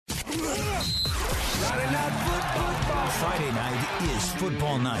Friday night football. Friday night is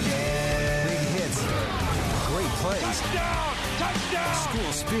football night. Big hits, great plays, touchdown,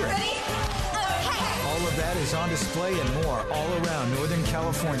 school spirit. All of that is on display and more all around Northern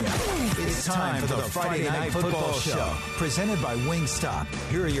California. It's time for the Friday Night Football Show, presented by Wingstop.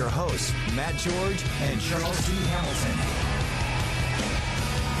 Here are your hosts, Matt George and Charles D. Hamilton.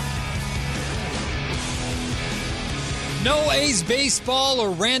 No A's baseball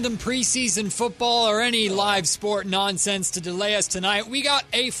or random preseason football or any live sport nonsense to delay us tonight. We got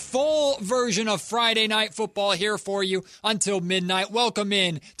a full version of Friday Night Football here for you until midnight. Welcome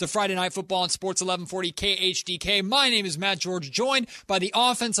in to Friday Night Football on Sports 1140 KHDK. My name is Matt George, joined by the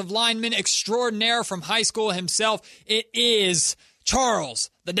offensive lineman extraordinaire from high school himself. It is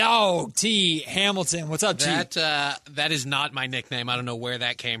Charles, the Dog T. Hamilton. What's up, T? That is not my nickname. I don't know where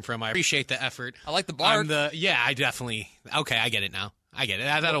that came from. I appreciate the effort. I like the bark. I definitely. Okay, I get it now. I get it.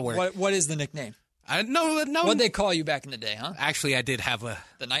 That'll work. What is the nickname? No. What'd they call you back in the day, huh? Actually, I did have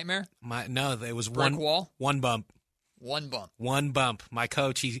the nightmare? It was Brick wall? One bump. One bump. One bump. My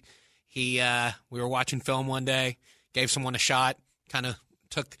coach, we were watching film one day, gave someone a shot, kind of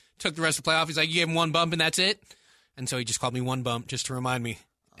took the rest of the playoff. He's like, you gave him one bump and that's it? And so he just called me One Bump just to remind me.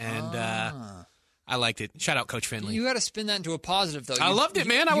 And I liked it. Shout out Coach Finley. You got to spin that into a positive, though. I loved it,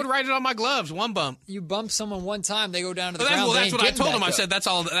 man. I would write it on my gloves. One bump. You bump someone one time, they go down to the ground. Well, that's what I told him. I said that's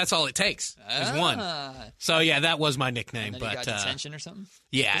all it takes is one. So yeah, that was my nickname. And then you got detention or something?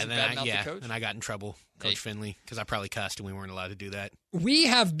 Yeah, and I got in trouble, Coach Finley, because I probably cussed and we weren't allowed to do that. We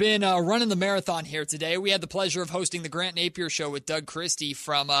have been running the marathon here today. We had the pleasure of hosting the Grant Napier Show with Doug Christie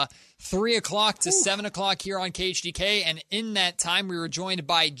from 3 o'clock to 7 o'clock here on KHDK. And in that time, we were joined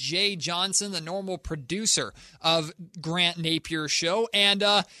by Jay Johnson, the normal producer of Grant Napier Show. And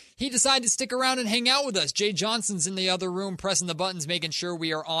he decided to stick around and hang out with us. Jay Johnson's in the other room pressing the buttons, making sure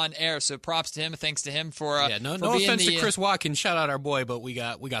we are on air. So props to him. Thanks to him for no being offense to Chris Watkins. Shout out our boy, but we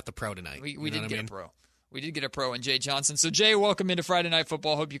got the pro tonight. We did get a pro. We did get a pro in Jay Johnson. So, Jay, welcome into Friday Night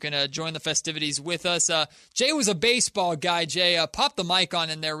Football. Hope you can join the festivities with us. Jay was a baseball guy. Jay, pop the mic on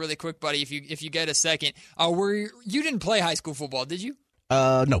in there really quick, buddy, if you get a second. You didn't play high school football, did you?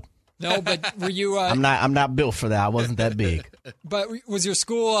 No. No, but were you? I'm not built for that. I wasn't that big. But was your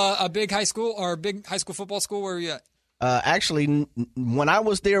school a big high school or a big high school football school? Where were you at? Actually, when I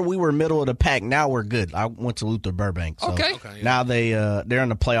was there, we were middle of the pack. Now we're good. I went to Luther Burbank. So okay. Yeah. Now they're in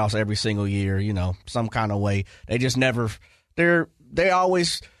the playoffs every single year. You know, some kind of way. They just never. They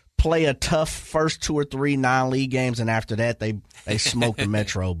always play a tough first 2 or 3 non-league games, and after that they smoke the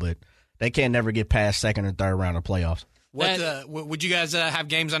Metro. But they can't never get past second or third round of playoffs. Would you guys have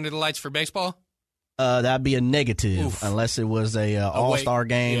games under the lights for baseball? That'd be a negative unless it was a all-star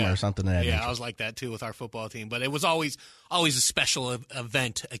game or something of that nature. I was like that too with our football team, but it was always a special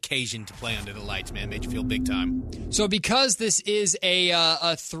occasion to play under the lights, man. Made you feel big time. So because this is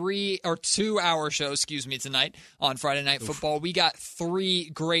a 3 or 2 hour show, tonight on Friday Night Football, we got 3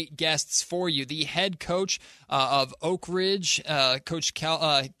 great guests for you. The head coach of Oak Ridge, Coach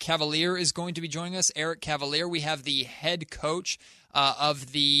Cavalier, is going to be joining us, Eric Cavalier. We have the head coach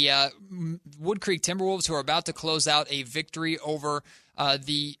of the Wood Creek Timberwolves, who are about to close out a victory over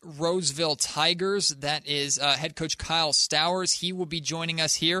the Roseville Tigers. That is head coach Kyle Stowers. He will be joining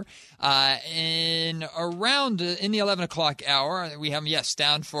us here in the 11 o'clock hour. We have him,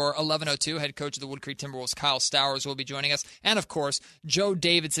 down for 11:02. Head coach of the Wood Creek Timberwolves, Kyle Stowers, will be joining us. And, of course, Joe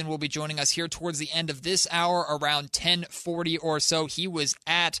Davidson will be joining us here towards the end of this hour, around 10:40 or so. He was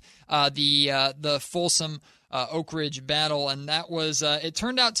at the Folsom Oak Ridge battle, and that was it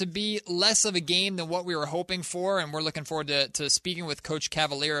turned out to be less of a game than what we were hoping for, and we're looking forward to speaking with Coach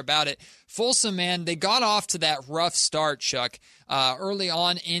Cavalier about it. Folsom, man, they got off to that rough start, Chuck, early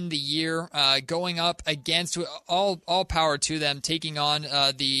on in the year, going up against all power to them, taking on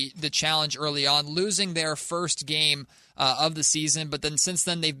the challenge early on, losing their first game of the season, but then since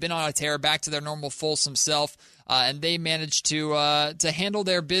then they've been on a tear, back to their normal Folsom self. And they managed to handle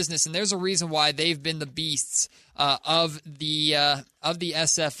their business, and there's a reason why they've been the beasts of the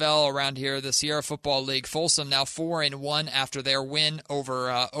SFL around here, the Sierra Football League. Folsom now 4-1 after their win over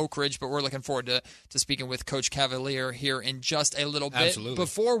Oak Ridge, but we're looking forward to speaking with Coach Cavalier here in just a little bit. Absolutely.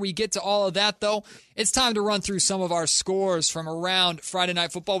 Before we get to all of that, though, it's time to run through some of our scores from around Friday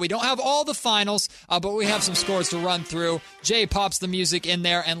Night Football. We don't have all the finals, but we have some scores to run through. Jay pops the music in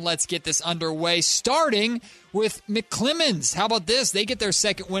there, and let's get this underway, starting with McClemens. How about this? They get their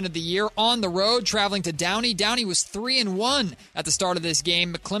second win of the year on the road, traveling to Downey. Downey was 3-1 at the start of this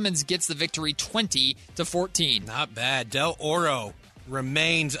game. McClemens gets the victory 20-14. Not bad. Del Oro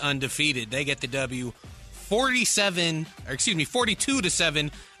remains undefeated. They get the W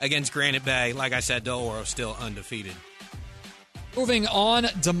 42-7 against Granite Bay. Like I said, Del Oro still undefeated. Moving on,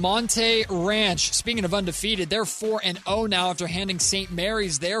 DeMonte Ranch. Speaking of undefeated, they're 4-0 now after handing St.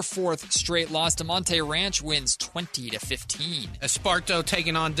 Mary's their fourth straight loss. DeMonte Ranch wins 20-15. Esparto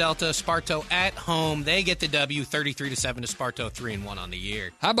taking on Delta. Esparto at home. They get the W, 33-7. Esparto 3-1 on the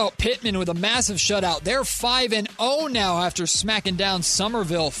year. How about Pittman with a massive shutout? They're 5-0 now after smacking down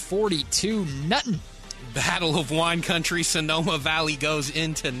Somerville 42-0. Battle of Wine Country. Sonoma Valley goes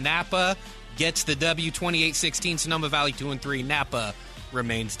into Napa. Gets the W, 28-16. Sonoma Valley 2-3. Napa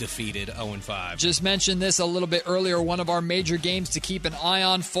remains defeated, 0-5. Just mentioned this a little bit earlier. One of our major games to keep an eye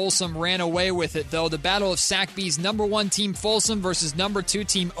on. Folsom ran away with it, though. The battle of Sac-B's number 1 team Folsom versus number 2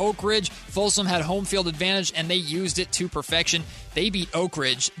 team Oak Ridge. Folsom had home field advantage, and they used it to perfection. They beat Oak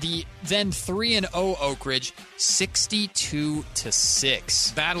Ridge, the then 3-0 Oak Ridge,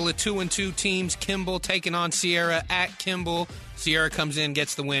 62-6. Battle of 2-2 teams. Kimball taking on Sierra at Kimball. Sierra comes in,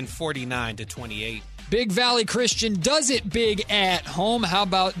 gets the win, 49-28. Big Valley Christian does it big at home. How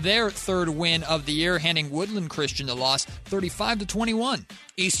about their third win of the year, handing Woodland Christian the loss, 35-21.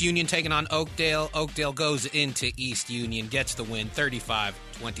 East Union taking on Oakdale. Oakdale goes into East Union, gets the win,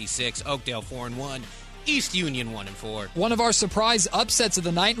 35-26. Oakdale 4-1. East Union 1-4. One of our surprise upsets of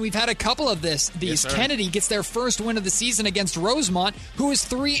the night, and we've had a couple of these. Yes, Kennedy gets their first win of the season against Rosemont, who is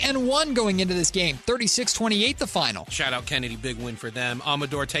 3-1 going into this game. 36-28 the final. Shout out Kennedy, big win for them.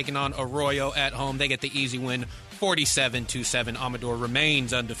 Amador taking on Arroyo at home. They get the easy win, 47-7. Amador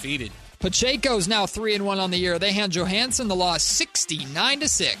remains undefeated. Pacheco's now 3-1 on the year. They hand Johansson the loss,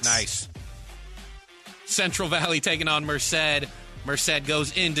 69-6. Nice. Central Valley taking on Merced. Merced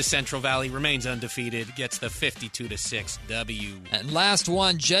goes into Central Valley, remains undefeated, gets the 52-6 W. And last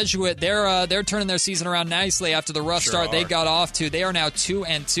one, Jesuit. They're turning their season around nicely after the rough start they got off to. They are now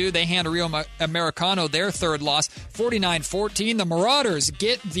 2-2. They hand Rio Americano their third loss, 49-14. The Marauders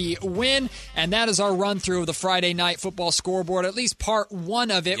get the win, and that is our run through of the Friday night football scoreboard. At least part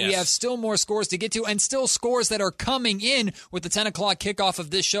one of it. Yes. We have still more scores to get to, and still scores that are coming in with the 10 o'clock kickoff of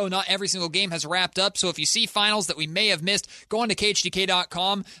this show. Not every single game has wrapped up, so if you see finals that we may have missed, go on to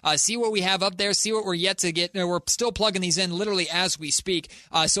KHDK.com, see what we have up there, see what we're yet to get. We're still plugging these in literally as we speak.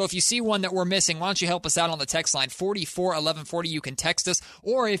 So if you see one that we're missing, why don't you help us out on the text line, 441140. You can text us,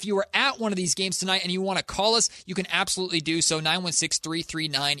 or if you were at one of these games tonight and you want to call us, you can absolutely do so,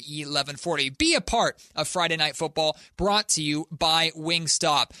 916-339-1140. Be a part of Friday Night Football, brought to you by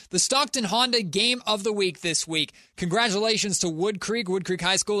Wingstop. The Stockton Honda Game of the Week this week. Congratulations to Wood Creek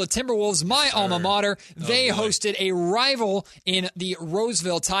High School, the Timberwolves, my alma mater. They hosted a rival in the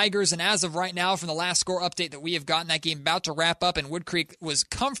Roseville Tigers, and as of right now, from the last score update that we have gotten, that game about to wrap up, and Wood Creek was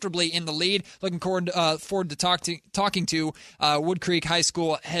comfortably in the lead. Looking forward to talking to Wood Creek High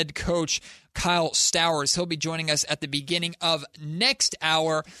School head coach Kyle Stowers. He'll be joining us at the beginning of next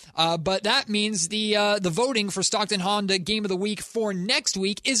hour. But that means the voting for Stockton Honda Game of the Week for next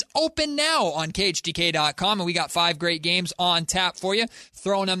week is open now on KHDK.com, and we got 5 great games on tap for you.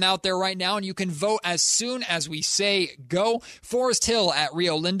 Throwing them out there right now, and you can vote as soon as we say go. Forest Hill at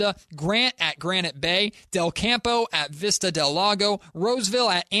Rio Linda, Grant at Granite Bay, Del Campo at Vista del Lago, Roseville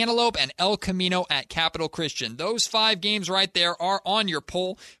at Antelope, and El Camino at Capital Christian. Those 5 games right there are on your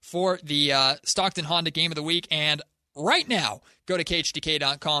poll for the Stockton Honda Game of the Week. And right now, go to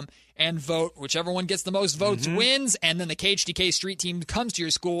KHDK.com and vote. Whichever one gets the most votes wins, and then the KHDK street team comes to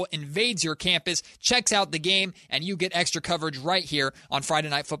your school, invades your campus, checks out the game, and you get extra coverage right here on Friday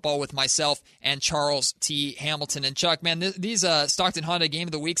Night Football with myself and Charles T. Hamilton. And Chuck, man, these Stockton Honda Game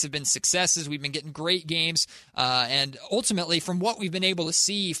of the Weeks have been successes. We've been getting great games, and ultimately, from what we've been able to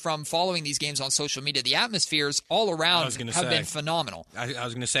see from following these games on social media, the atmospheres all around have been phenomenal. I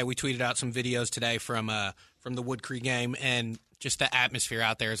was going to say, we tweeted out some videos today from the Wood Creek game, and just the atmosphere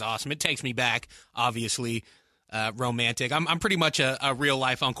out there is awesome. It takes me back, obviously, romantic. I'm pretty much a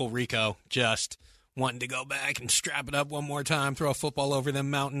real-life Uncle Rico, just wanting to go back and strap it up one more time, throw a football over them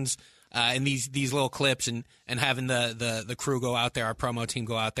mountains, and these little clips, and having the crew go out there, our promo team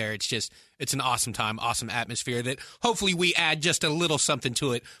go out there. It's an awesome time, awesome atmosphere that hopefully we add just a little something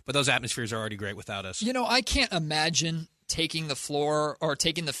to it, but those atmospheres are already great without us. You know, I can't imagine taking the floor or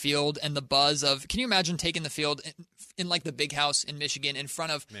taking the field and the buzz of, can you imagine taking the field in like the Big House in Michigan in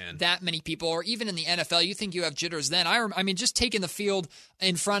front of that many people, or even in the NFL? You think you have jitters then. I mean, just taking the field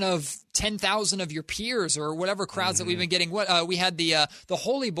in front of 10,000 of your peers or whatever crowds that we've been getting. We had the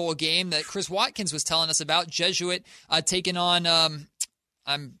Holy Bowl game that Chris Watkins was telling us about, Jesuit taking on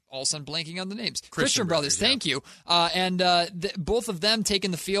I'm all of a sudden blanking on the names. Christian Brothers, thank you. And both of them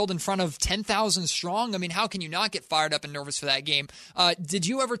taking the field in front of 10,000 strong. I mean, how can you not get fired up and nervous for that game? Did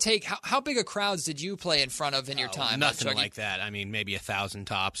you ever take how big of crowds did you play in front of in your time? Nothing like that. I mean, maybe 1,000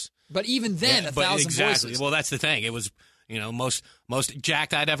 tops. But even then, 1,000 exactly. voices. Well, that's the thing. It was, most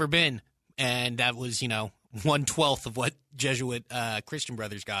jacked I'd ever been. And that was, 1/12 of what Jesuit Christian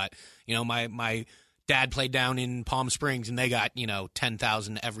Brothers got. My dad played down in Palm Springs, and they got,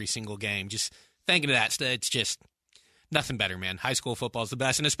 10,000 every single game. Just thinking of that, it's just nothing better, man. High school football is the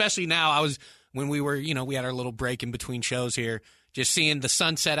best. And especially now, when we were, we had our little break in between shows here, just seeing the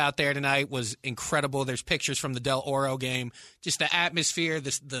sunset out there tonight was incredible. There's pictures from the Del Oro game. Just the atmosphere,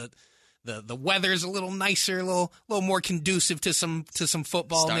 the weather's a little nicer, a little more conducive to some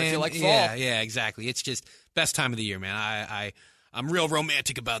football. Starting to feel like fall. Yeah, exactly. It's just best time of the year, man. I'm real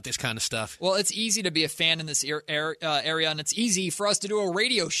romantic about this kind of stuff. Well, it's easy to be a fan in this area, and it's easy for us to do a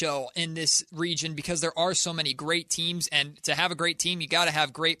radio show in this region because there are so many great teams, and to have a great team, you got to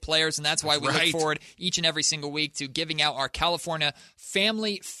have great players, and that's why we look forward each and every single week to giving out our California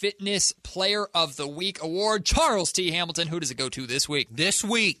Family Fitness Player of the Week award. Charles T. Hamilton, who does it go to this week? This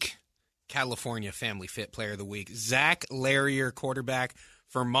week, California Family Fit Player of the Week, Zach Larrier, quarterback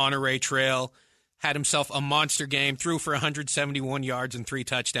for Monterey Trail. Had himself a monster game, threw for 171 yards and 3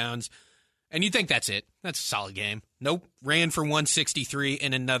 touchdowns. And you'd think that's it. That's a solid game. Nope. Ran for 163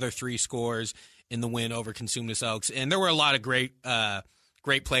 and another 3 scores in the win over Cosumnes Oaks. And there were a lot of great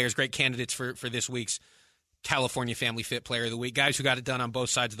players, great candidates for this week's California Family Fit Player of the Week. Guys who got it done on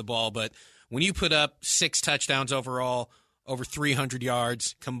both sides of the ball. But when you put up 6 touchdowns overall, over 300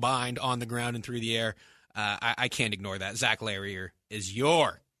 yards combined on the ground and through the air, I can't ignore that. Zach Larrier is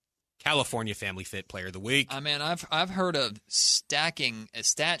your California Family Fit Player of the Week. Man, I've heard of stacking a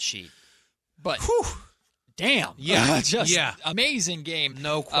stat sheet, but damn, amazing game,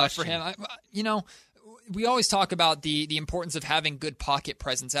 no question for him. We always talk about the importance of having good pocket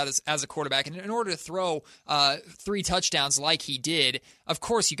presence as a quarterback, and in order to throw 3 touchdowns like he did, of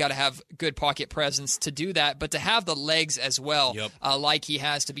course you got to have good pocket presence to do that, but to have the legs as well, like he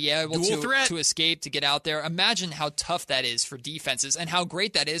has, to be able to escape, to get out there. Imagine how tough that is for defenses, and how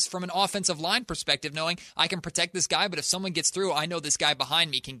great that is from an offensive line perspective, knowing I can protect this guy, but if someone gets through, I know this guy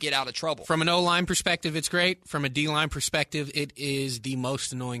behind me can get out of trouble. From an O-line perspective, it's great. From a D-line perspective, it is the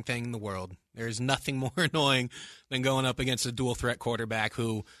most annoying thing in the world. There's nothing more annoying than going up against a dual-threat quarterback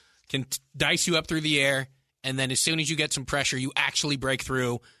who can dice you up through the air, and then as soon as you get some pressure, you actually break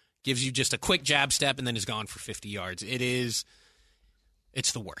through, gives you just a quick jab step, and then is gone for 50 yards. It's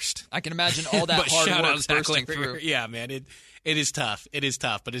the worst. I can imagine all that hard work bursting through. Yeah, man, it is tough. It is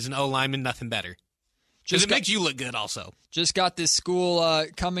tough, but as an O-lineman, nothing better. Because it makes you look good also. Just got this school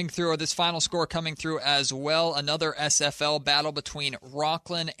coming through, or this final score coming through as well. Another SFL battle between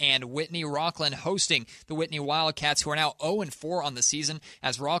Rockland and Whitney. Rockland hosting the Whitney Wildcats, who are now 0-4 on the season,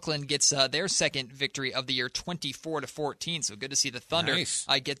 as Rockland gets their second victory of the year, 24-14. So good to see the Thunder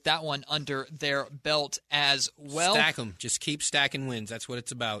get that one under their belt as well. Stack them. Just keep stacking wins. That's what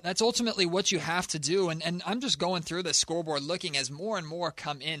it's about. That's ultimately what you have to do. And I'm just going through the scoreboard looking as more and more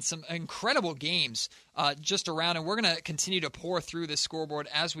come in. Some incredible games just around, and we're going to continue to pour through the scoreboard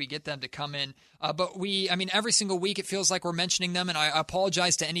as we get them to come in. But every single week it feels like we're mentioning them, and I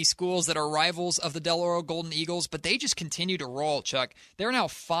apologize to any schools that are rivals of the Del Oro Golden Eagles, but they just continue to roll, Chuck. They're now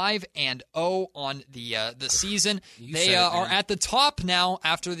 5-0 on the season. They are at the top now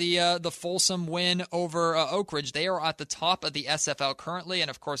after the Folsom win over Oak Ridge. They are at the top of the SFL currently, and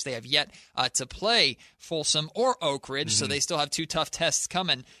of course they have yet to play Folsom or Oak Ridge, so they still have 2 tough tests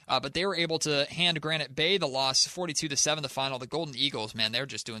coming. But they were able to hand Granite Bay the loss, 42-7 the final. The Golden Eagles, man, they're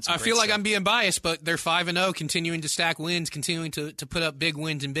just doing some great I feel like stuff. I'm being biased, but they're 5-0, continuing to stack wins, continuing to put up big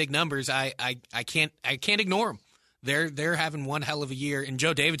wins and big numbers. I can't ignore them. They're having one hell of a year. And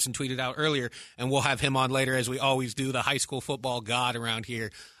Joe Davidson tweeted out earlier, and we'll have him on later, as we always do, the high school football god around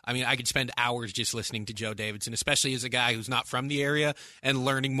here. I mean, I could spend hours just listening to Joe Davidson, especially as a guy who's not from the area and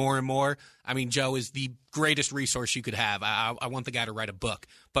learning more and more. I mean, Joe is the greatest resource you could have. I want the guy to write a book.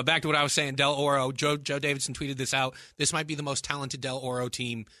 But back to what I was saying, Del Oro, Joe Davidson tweeted this out. This might be the most talented Del Oro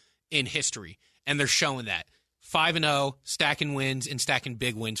team in history, and they're showing that. 5-0, stacking wins and stacking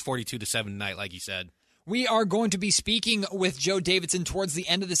big wins, 42-7 tonight, like you said. We are going to be speaking with Joe Davidson towards the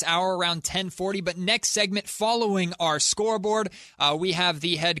end of this hour, around 10:40. But next segment, following our scoreboard, we have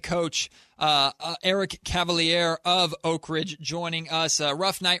the head coach Eric Cavalier of Oak Ridge joining us. A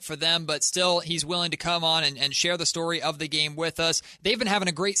rough night for them, but still he's willing to come on and share the story of the game with us. They've been having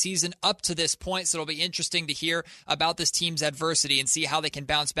a great season up to this point, so it'll be interesting to hear about this team's adversity and see how they can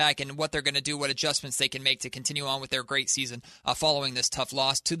bounce back and what they're going to do, what adjustments they can make to continue on with their great season following this tough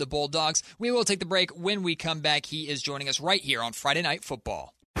loss to the Bulldogs. We will take the break. When we come back, he is joining us right here on Friday Night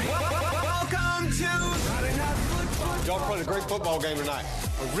Football. Welcome to Friday Night Football. Y'all played a great football game tonight.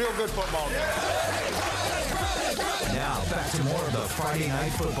 A real good football game. Now, back to more of the Friday Night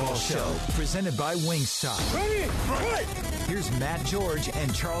Football Show, presented by Wingstop. Ready? Right. Here's Matt George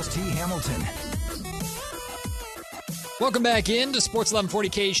and Charles T. Hamilton. Welcome back in to Sports 1140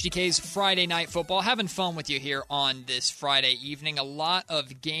 KHTK's Friday Night Football. Having fun with you here on this Friday evening. A lot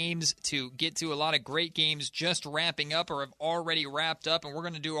of games to get to, a lot of great games just ramping up or have already wrapped up, and we're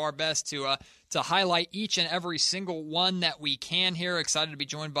going to do our best to highlight each and every single one that we can here. Excited to be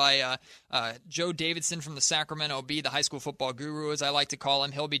joined by Joe Davidson from the Sacramento Bee, the high school football guru, as I like to call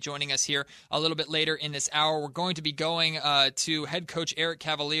him. He'll be joining us here a little bit later in this hour. We're going to be going to head coach Eric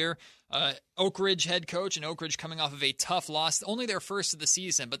Cavalier, Oak Ridge head coach, and Oak Ridge coming off of a tough loss, only their first of the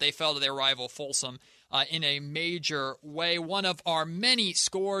season, but they fell to their rival Folsom in a major way. One of our many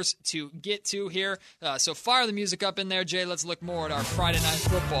scores to get to here. So fire the music up in there, Jay. Let's look more at our Friday Night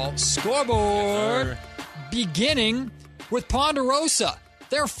Football scoreboard, beginning with Ponderosa.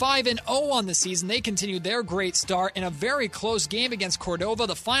 They're 5-0 on the season. They continued their great start in a very close game against Cordova.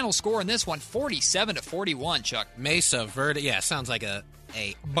 The final score in this one, 47-41, Chuck. Mesa Verde, sounds like a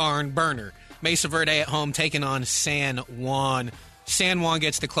barn burner. Mesa Verde at home taking on San Juan. San Juan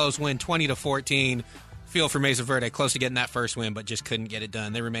gets the close win, 20-14. Feel for Mesa Verde, close to getting that first win, but just couldn't get it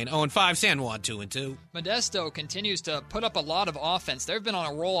done. They remain 0-5. San Juan 2-2. Modesto continues to put up a lot of offense. They've been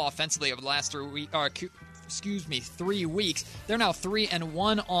on a roll offensively over the last 3 weeks. They're now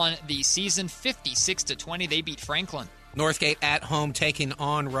 3-1 on the season, 56-20. They beat Franklin. Northgate at home taking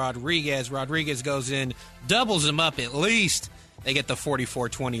on Rodriguez. Rodriguez goes in, doubles them up at least. They get the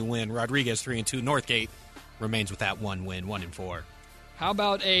 44-20 win. Rodriguez 3-2. Northgate remains with that one win, 1-4. How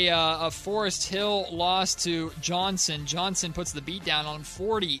about a Forest Hill loss to Johnson? Johnson puts the beat down on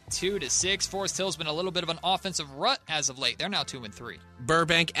 42-6. Forest Hill's been a little bit of an offensive rut as of late. They're now 2-3.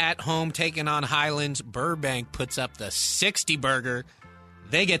 Burbank at home taking on Highlands. Burbank puts up the 60 burger.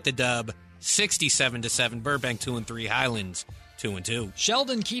 They get the dub, 67-7. Burbank 2-3. Highlands 2-2.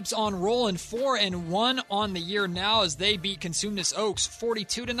 Sheldon keeps on rolling, 4-1 on the year now as they beat Cosumnes Oaks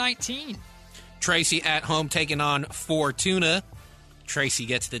 42-19. Tracy at home taking on Fortuna. Tracy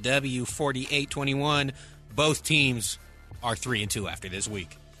gets the W, 48-21. Both teams are 3-2 after this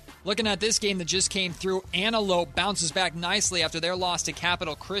week. Looking at this game that just came through, Antelope bounces back nicely after their loss to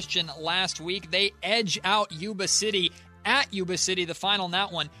Capital Christian last week. They edge out Yuba City at Yuba City. The final in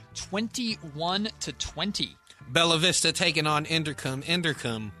that one, 21-20. Bella Vista taking on Inderkum.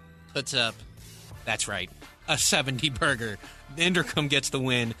 Inderkum puts up, that's right, a 70 burger. Inderkum gets the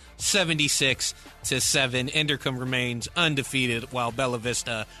win, 76-7. Inderkum remains undefeated while Bella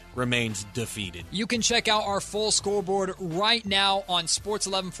Vista remains defeated. You can check out our full scoreboard right now on Sports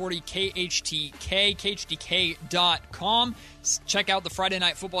 1140 KHTK, KHTK.com. Check out the Friday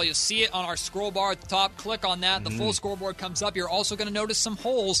Night Football. You'll see it on our scroll bar at the top. Click on that. The full scoreboard comes up. You're also going to notice some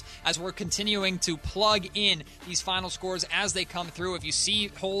holes as we're continuing to plug in these final scores as they come through. If you see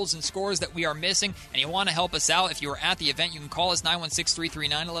holes and scores that we are missing and you want to help us out, if you were at the event, you can call us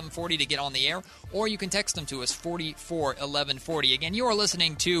 916-339-1140 to get on the air, or you can text them to us 441140. Again, you are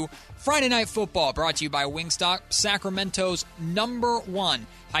listening to Friday Night Football, brought to you by Wingstop, Sacramento's #1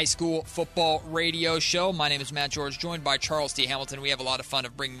 high school football radio show. My name is Matt George, joined by Charles T. Hamilton. We have a lot of fun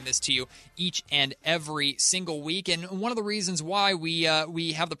of bringing this to you each and every single week. And one of the reasons why we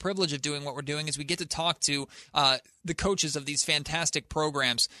have the privilege of doing what we're doing is we get to talk to the coaches of these fantastic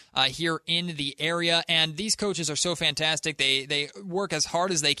programs here in the area. And these coaches are so fantastic. They work as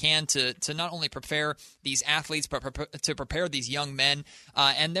hard as they can to not only prepare these athletes, but to prepare these young men.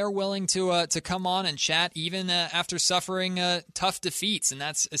 And they're willing to come on and chat even after suffering tough defeats. And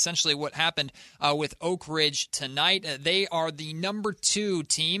that's essentially what happened with Oak Ridge tonight. They are the #2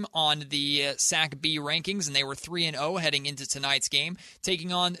 team on the Sac-B rankings, and they were 3-0 heading into tonight's game,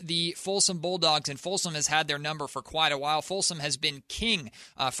 taking on the Folsom Bulldogs. And Folsom has had their number for quite a while. Folsom has been king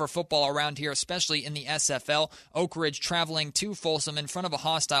for football around here, especially in the SFL. Oak Ridge traveled traveling to Folsom in front of a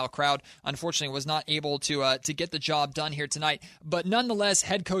hostile crowd. Unfortunately, was not able to get the job done here tonight. But nonetheless,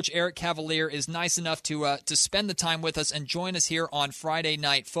 head coach Eric Cavalier is nice enough to spend the time with us and join us here on Friday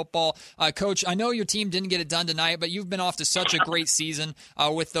Night Football. Coach, I know your team didn't get it done tonight, but you've been off to such a great season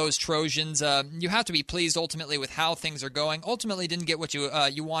with those Trojans. You have to be pleased ultimately with how things are going. Ultimately, didn't get what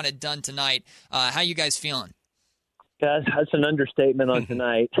you wanted done tonight. How you guys feeling? Yeah, that's an understatement on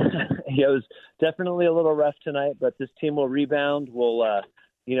tonight. It was definitely a little rough tonight, but this team will rebound.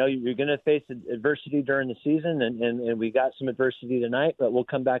 You're going to face adversity during the season, and we got some adversity tonight, but we'll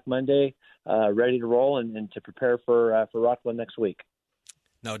come back Monday ready to roll and to prepare for Rockland next week.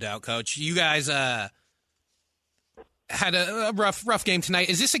 No doubt, Coach. You guys had a rough game tonight.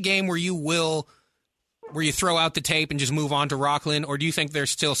 Is this a game where you throw out the tape and just move on to Rockland, or do you think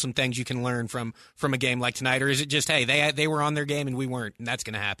there's still some things you can learn from a game like tonight, or is it just, hey, they were on their game and we weren't, and that's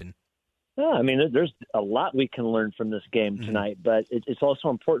going to happen? I mean, there's a lot we can learn from this game tonight, but it's also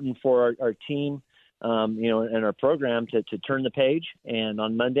important for our team, and our program to turn the page, and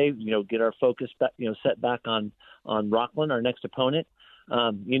on Monday, get our focus back, set back on Rockland, our next opponent.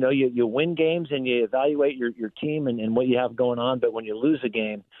 You win games and you evaluate your team and what you have going on, but when you lose a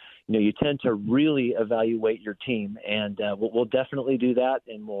game, you tend to really evaluate your team, and we'll definitely do that,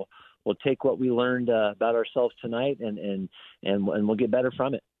 and we'll take what we learned about ourselves tonight, and we'll get better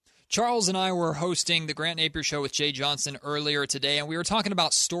from it. Charles and I were hosting the Grant Napier Show with Jay Johnson earlier today, and we were talking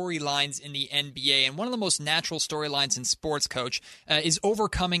about storylines in the NBA. And one of the most natural storylines in sports, Coach, is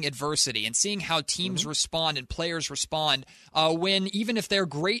overcoming adversity and seeing how teams respond and players respond when, even if they're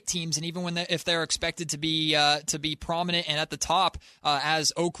great teams, and even if they're expected to be prominent and at the top,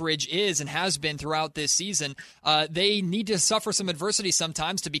 as Oak Ridge is and has been throughout this season, they need to suffer some adversity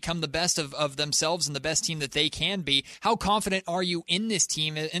sometimes to become the best of themselves and the best team that they can be. How confident are you in this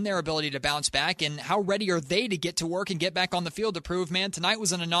team, in their ability to bounce back, and how ready are they to get to work and get back on the field to prove, man, tonight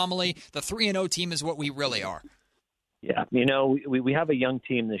was an anomaly. The 3-0 team is what we really are. Yeah, we have a young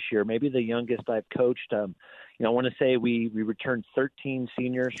team this year, maybe the youngest I've coached. I want to say we returned 13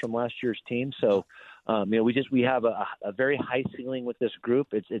 seniors from last year's team, so we have a very high ceiling with this group.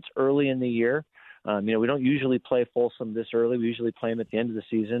 It's early in the year. We don't usually play Folsom this early. We usually play them at the end of the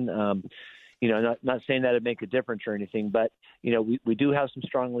season. Not saying that it'd make a difference or anything, but we do have some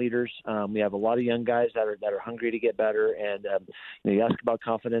strong leaders. We have a lot of young guys that are hungry to get better. And you ask about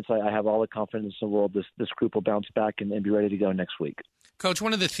confidence. I have all the confidence in the world. This group will bounce back and be ready to go next week. Coach,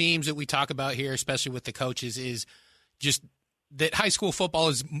 one of the themes that we talk about here, especially with the coaches, is just that high school football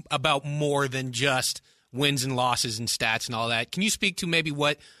is about more than just wins and losses and stats and all that. Can you speak to maybe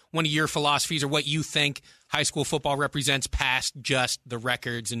what one of your philosophies or what you think high school football represents past just the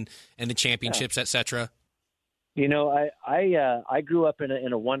records and the championships, et cetera? I grew up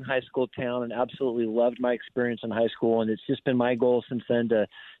in a one high school town and absolutely loved my experience in high school, and it's just been my goal since then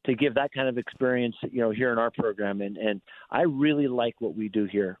to give that kind of experience, here in our program. And I really like what we do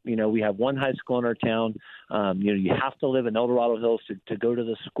here. We have one high school in our town. You have to live in El Dorado Hills to go to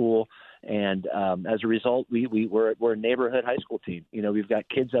the school. And as a result, we're a neighborhood high school team. We've got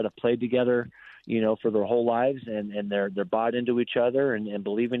kids that have played together, for their whole lives, and they're bought into each other and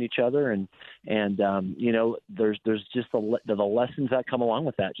believe in each other. And there's just the lessons that come along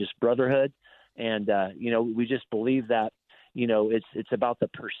with that, just brotherhood. And, we just believe that, it's about the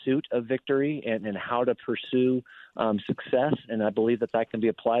pursuit of victory and how to pursue success. And I believe that can be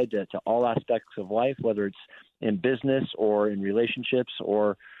applied to all aspects of life, whether it's in business or in relationships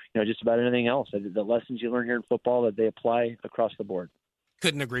or, just about anything else. The lessons you learn here in football, that they apply across the board.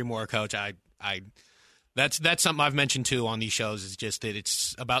 Couldn't agree more, Coach. That's something I've mentioned too on these shows, is just that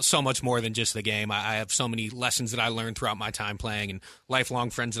it's about so much more than just the game. I have so many lessons that I learned throughout my time playing and lifelong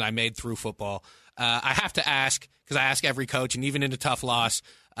friends that I made through football. I have to ask, because I ask every coach, and even in a tough loss,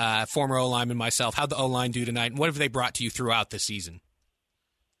 former O-lineman myself, how'd the O-line do tonight, and what have they brought to you throughout the season?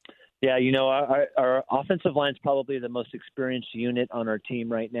 Yeah, our offensive line is probably the most experienced unit on our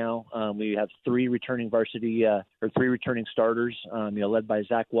team right now. We have three returning starters, led by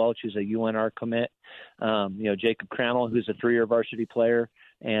Zach Welch, who's a UNR commit, Jacob Crannell, who's a 3-year varsity player,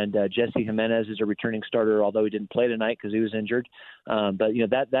 and Jesse Jimenez is a returning starter, although he didn't play tonight because he was injured. But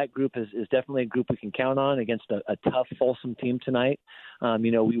that group is definitely a group we can count on against a tough Folsom team tonight.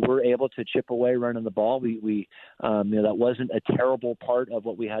 We were able to chip away running the ball. We that wasn't a terrible part of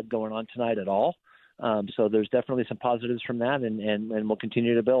what we had going on tonight at all. So there's definitely some positives from that, and we'll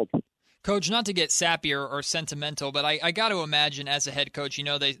continue to build. Coach, not to get sappy or sentimental, but I got to imagine as a head coach,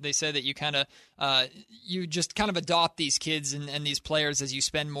 they say that you kind of you just kind of adopt these kids and these players as you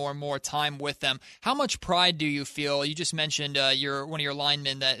spend more and more time with them. How much pride do you feel? You just mentioned one of your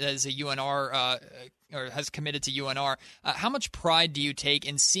linemen that is a UNR has committed to UNR. How much pride do you take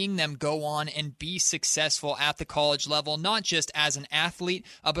in seeing them go on and be successful at the college level, not just as an athlete,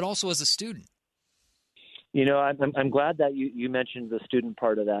 but also as a student? You know, I'm glad that you mentioned the student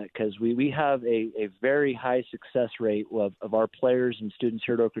part of that, because we have a very high success rate of our players and students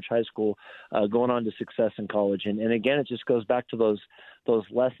here at Oak Ridge High School going on to success in college. And again, it just goes back to those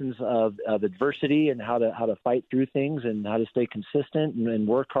lessons of adversity and how to fight through things and how to stay consistent and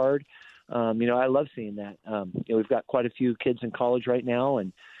work hard. You know, I love seeing that. You know, we've got quite a few kids in college right now,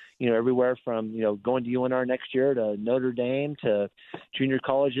 and you know, everywhere from, you know, going to UNR next year to Notre Dame to junior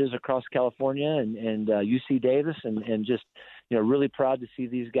colleges across California and UC Davis, and just, you know, really proud to see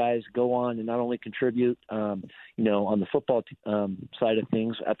these guys go on and not only contribute, you know, on the football side of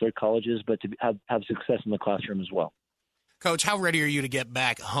things at their colleges, but to have success in the classroom as well. Coach, how ready are you to get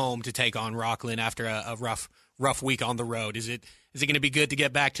back home to take on Rockland after a rough week on the road? Is it going to be good to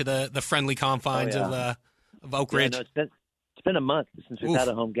get back to the friendly confines of Oak Ridge? Yeah, no, it's been a month since we've had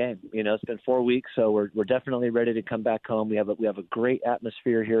a home game. You know, it's been 4 weeks, so we're definitely ready to come back home. We have a great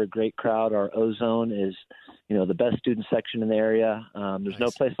atmosphere here, a great crowd. Our O-Zone is, you know, the best student section in the area. There's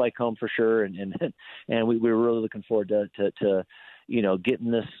no place like home for sure, and we're really looking forward to you know, getting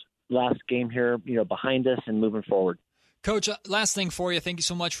this last game here, you know, behind us and moving forward. Coach, last thing for you. Thank you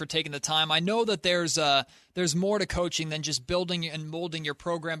so much for taking the time. I know that there's more to coaching than just building and molding your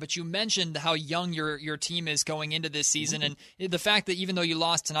program, but you mentioned how young your team is going into this season, and the fact that even though you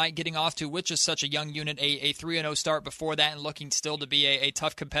lost tonight, getting off to, which is such a young unit, a 3-0 start before that, and looking still to be a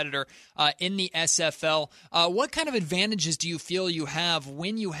tough competitor in the SFL. What kind of advantages do you feel you have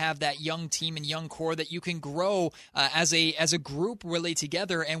when you have that young team and young core that you can grow as a group really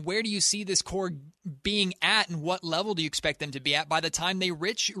together, and where do you see this core being at, and what level do you expect them to be at by the time they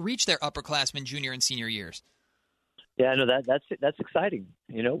reach their upperclassmen junior and senior years? Yeah, no, that's exciting.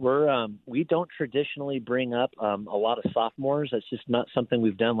 You know, we don't traditionally bring up a lot of sophomores. That's just not something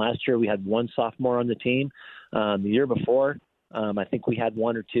we've done. Last year we had one sophomore on the team. The year before, I think we had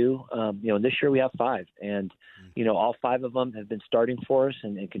one or two. You know, and this year we have 5, and you know, all 5 of them have been starting for us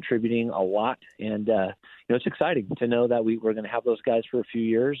and contributing a lot. And you know, it's exciting to know that we're going to have those guys for a few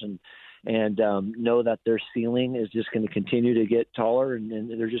years, and know that their ceiling is just going to continue to get taller,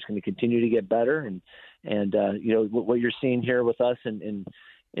 and they're just going to continue to get better. And you know, what you're seeing here with us in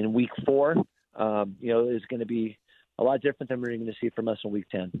week 4, you know, is going to be a lot different than we're going to see from us in week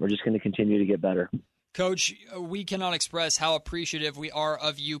 10. We're just going to continue to get better. Coach, we cannot express how appreciative we are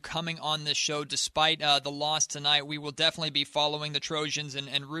of you coming on this show despite the loss tonight. We will definitely be following the Trojans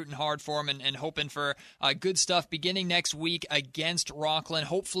and rooting hard for them and hoping for good stuff beginning next week against Rockland.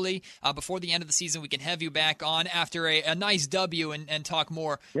 Hopefully, before the end of the season, we can have you back on after a nice W and talk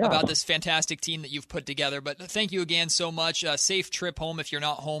more about this fantastic team that you've put together. But thank you again so much. Safe trip home if you're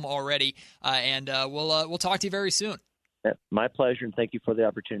not home already, and we'll talk to you very soon. Yeah, my pleasure, and thank you for the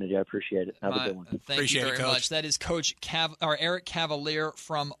opportunity. I appreciate it. Have a good one. Thank you very much. That is Coach Eric Cavalier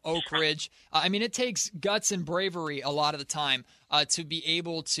from Oak Ridge. I mean, it takes guts and bravery a lot of the time to be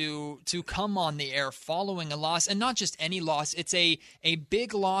able to come on the air following a loss, and not just any loss. It's a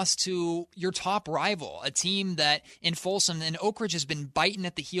big loss to your top rival, a team that in Folsom, and Oak Ridge has been biting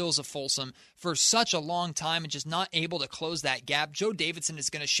at the heels of Folsom for such a long time and just not able to close that gap. Joe Davidson is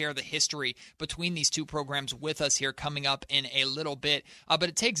going to share the history between these two programs with us here coming up in a little bit. But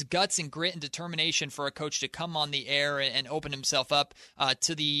it takes guts and grit and determination for a coach to come on the air and open himself up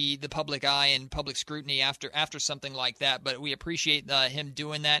to the public eye and public scrutiny after something like that. But we appreciate him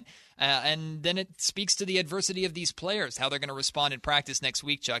doing that. And then it speaks to the adversity of these players, how they're going to respond in practice next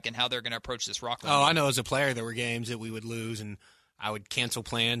week, Chuck, and how they're going to approach this Rockland. Oh, I know as a player there were games that we would lose, and I would cancel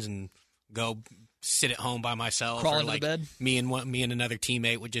plans and go sit at home by myself. Crawl or into like the bed? Me and another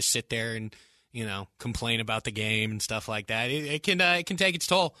teammate would just sit there and, you know, complain about the game and stuff like that. It can take its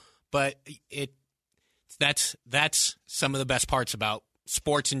toll, but that's some of the best parts about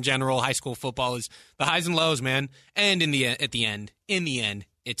sports in general. High school football is the highs and lows, man. And in the end,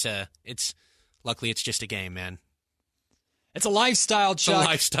 it's luckily it's just a game, man. It's a lifestyle, Chuck. It's a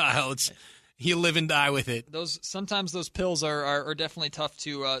lifestyle. You live and die with it. Sometimes those pills are definitely tough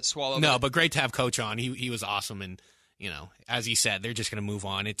to swallow. No, but great to have Coach on. He was awesome, and you know, as he said, they're just going to move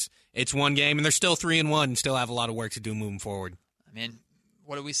on. It's one game, and they're still 3-1, and still have a lot of work to do moving forward. I mean,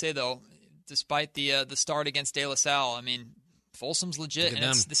 what do we say though? Despite the start against De La Salle, I mean, Folsom's legit,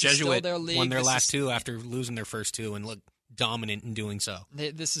 and this Jesuit is still their league. won their last 2 after losing their first 2, and look, dominant in doing so.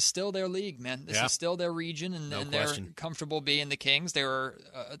 This is still their league, man. This Yeah. is still their region, and they're question. comfortable being the Kings. They were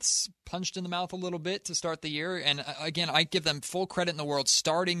punched in the mouth a little bit to start the year, and again, I give them full credit in the world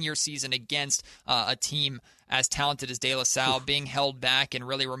starting your season against a team as talented as De La Salle, being held back and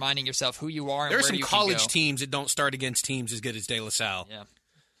really reminding yourself who you are and There are where some you college can go. teams that don't start against teams as good as De La Salle. Yeah.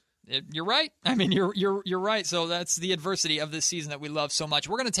 You're right. I mean, you're right. So that's the adversity of this season that we love so much.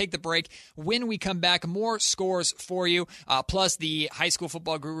 We're going to take the break. When we come back, more scores for you. Plus, the high school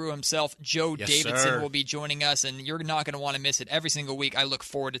football guru himself, Joe Davidson, sir. will be joining us, and you're not going to want to miss it. Every single week, I look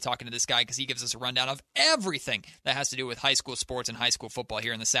forward to talking to this guy because he gives us a rundown of everything that has to do with high school sports and high school football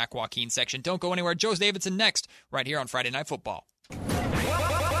here in the Sac-Joaquin section. Don't go anywhere. Joe Davidson next, right here on Friday Night Football. Welcome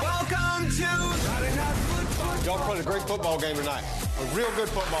to Friday Night Football. Y'all played a great football game tonight. A real good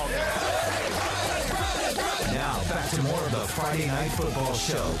football game. Now, back to more of the Friday Night Football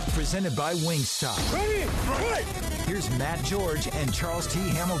Show, presented by Wingstop. Ready? Right. Here's Matt George and Charles T.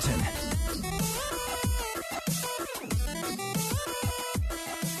 Hamilton.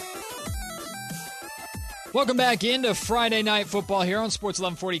 Welcome back into Friday Night Football here on Sports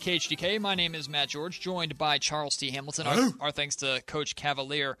 1140 KHDK. My name is Matt George, joined by Charles T. Hamilton. Our thanks to Coach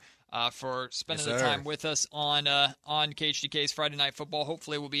Cavalier for spending the time with us on KHDK's Friday Night Football.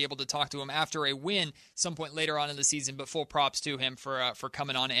 Hopefully we'll be able to talk to him after a win some point later on in the season, but full props to him for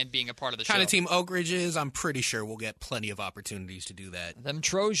coming on and being a part of the show. Kind of team Oak Ridge is, I'm pretty sure we'll get plenty of opportunities to do that. Them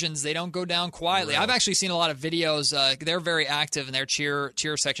Trojans, they don't go down quietly. Really? I've actually seen a lot of videos. They're very active, and their cheer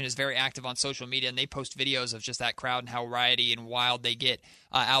section is very active on social media, and they post videos of just that crowd and how rioty and wild they get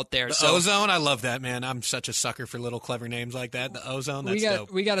out there. The Ozone, I love that, man. I'm such a sucker for little clever names like that. The Ozone, that's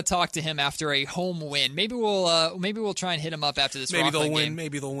dope. We got to talk to him after a home win. Maybe we'll try and hit him up after this. Maybe they'll Rockland win. game.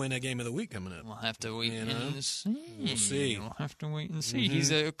 Maybe they'll win a game of the week coming up. We'll have to wait and see. We'll see. We'll have to wait and see.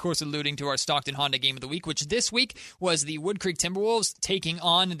 He's, of course, alluding to our Stockton Honda game of the week, which this week was the Wood Creek Timberwolves taking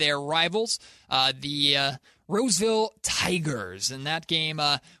on their rivals, the Roseville Tigers. And that game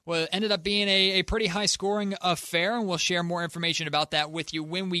ended up being a pretty high-scoring affair, and we'll share more information about that with you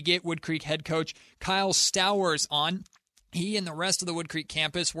when we get Wood Creek head coach Kyle Stowers on. He and the rest of the Wood Creek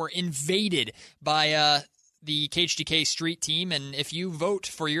campus were invaded by the KHDK street team, and if you vote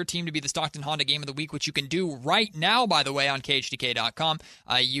for your team to be the Stockton Honda Game of the Week, which you can do right now, by the way, on KHDK.com,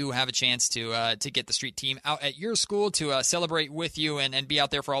 you have a chance to get the street team out at your school to celebrate with you and be out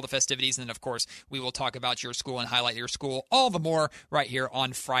there for all the festivities. And then, of course, we will talk about your school and highlight your school all the more right here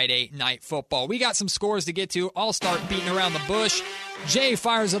on Friday Night Football. We got some scores to get to. I'll start beating around the bush. Jay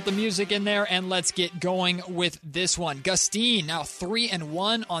fires up the music in there, and let's get going with this one. Gustine, now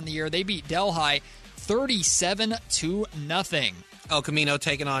 3-1 on the year. They beat Delhi 37-0. El Camino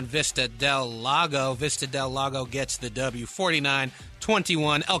taking on Vista del Lago. Vista del Lago gets the W,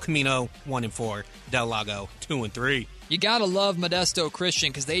 49-21. El Camino 1-4. Del Lago 2-3. You gotta love Modesto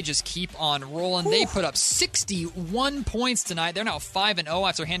Christian because they just keep on rolling. They put up 61 points tonight. They're now 5-0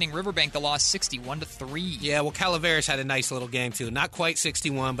 after handing Riverbank the loss 61-3. Yeah, well, Calaveras had a nice little game too. Not quite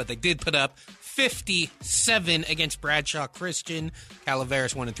 61, but they did put up 57 against Bradshaw Christian.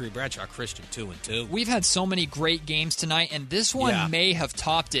 Calaveras 1-3. Bradshaw Christian 2-2. We've had so many great games tonight, and this one may have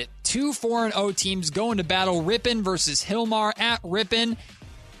topped it. 2 4-0 teams going to battle. Ripon versus Hillmar at Ripon.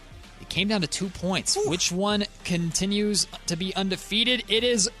 It came down to 2 points. Ooh. Which one continues to be undefeated? It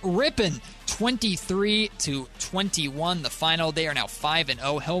is Ripon, 23-21. The final. They are now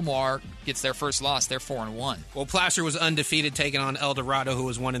 5-0. Hillmar gets their first loss. They're 4-1. Well, Placer was undefeated, taking on El Dorado, who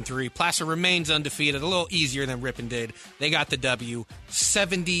was 1-3. Placer remains undefeated, a little easier than Ripon did. They got the W,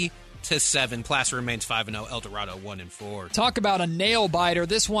 70-7. Placer remains 5-0. El Dorado 1-4. Talk about a nail biter.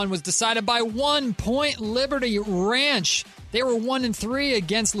 This one was decided by 1 point. Liberty Ranch. They were 1-3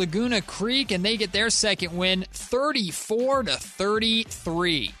 against Laguna Creek, and they get their second win,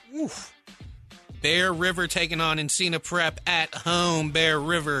 34-33. Oof. Bear River taking on Encina Prep at home. Bear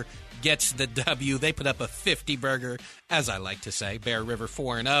River gets the W. They put up a 50 burger, as I like to say. Bear River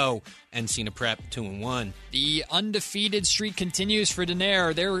 4-0, Encina Prep 2-1. The undefeated streak continues for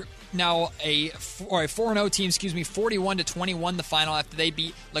Denair. They're now a 4-0 team, 41-21 the final after they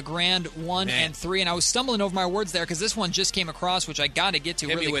beat LeGrand 1-3. And I was stumbling over my words there because this one just came across, which I got to get to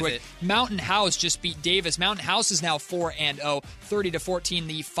really quick. Mountain House just beat Davis. Mountain House is now 4-0, 30-14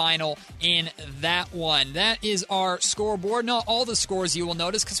 the final in that one. That is our scoreboard. Not all the scores you will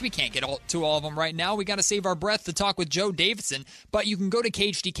notice because we can't get to all of them right now. We got to save our breath to talk with Joe Davidson, but you can go to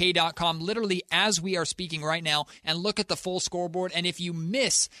KHDK.com literally as we are speaking right now and look at the full scoreboard. And if you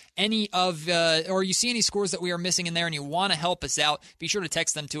miss any of, or you see any scores that we are missing in there and you want to help us out, be sure to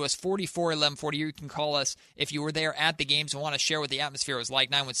text them to us, 441140. You can call us if you were there at the games and want to share what the atmosphere was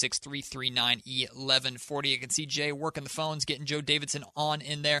like, 916-339-1140. You can see Jay working the phones, getting Joe Davidson on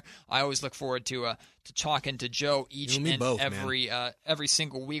in there. I always look forward to talking to Joe each and every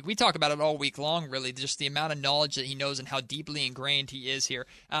single week. We talk about it all week long, really, just the amount of knowledge that he knows and how deeply ingrained he is here.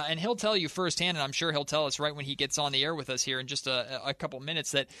 And he'll tell you firsthand, and I'm sure he'll tell us right when he gets on the air with us here in just a couple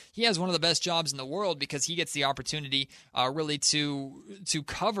minutes, that he has one of the best jobs in the world because he gets the opportunity really to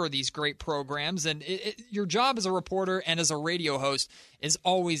cover these great programs. And your job as a reporter and as a radio host is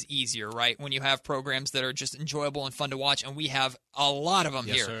always easier, right, when you have programs that are just enjoyable and fun to watch, and we have a lot of them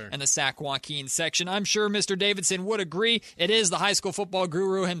here in the Sac-Joaquin section. I'm sure Mr. Davidson would agree. It is the high school football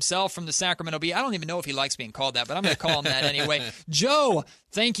guru himself from the Sacramento Bee. I don't even know if he likes being called that, but I'm going to call him that anyway. Joe,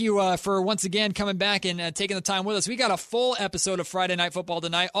 thank you for once again coming back and taking the time with us. We got a full episode of Friday Night Football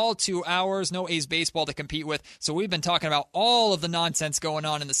tonight, all 2 hours, no A's baseball to compete with. So we've been talking about all of the nonsense going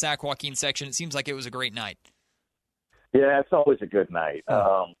on in the Sac-Joaquin section. It seems like it was a great night. Yeah, it's always a good night.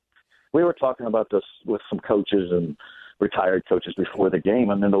 We were talking about this with some coaches and retired coaches before the game.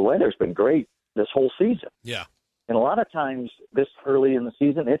 I mean, the weather's been great this whole season. Yeah. And a lot of times this early in the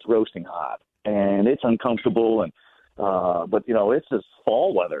season, it's roasting hot and it's uncomfortable. And but, you know, it's just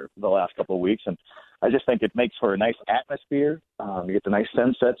fall weather the last couple of weeks. And I just think it makes for a nice atmosphere. You get the nice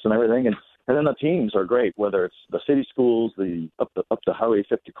sunsets and everything. And then the teams are great, whether it's the city schools, up the Highway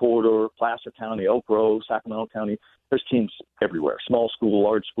 50 corridor, Placer County, Oak Grove, Sacramento County. There's teams everywhere, small school,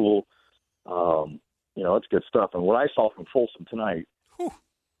 large school. You know, it's good stuff. And what I saw from Folsom tonight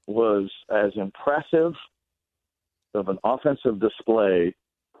was as impressive of an offensive display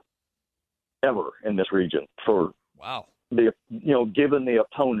ever in this region for given the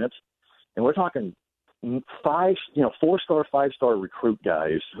opponent. And we're talking 4-star, 5-star recruit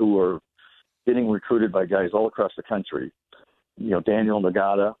guys who are getting recruited by guys all across the country. You know, Daniel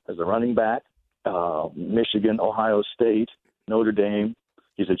Nagata as a running back, Michigan, Ohio State, Notre Dame.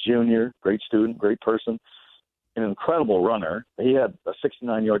 He's a junior, great student, great person, an incredible runner. He had a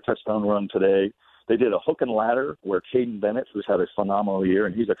 69-yard touchdown run today. They did a hook and ladder where Caden Bennett, who's had a phenomenal year,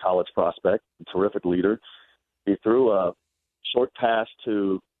 and he's a college prospect, a terrific leader. He threw a short pass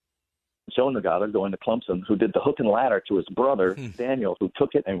to Joe Nagata going to Clemson, who did the hook and ladder to his brother, Daniel, who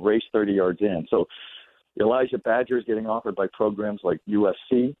took it and raced 30 yards in. So Elijah Badger is getting offered by programs like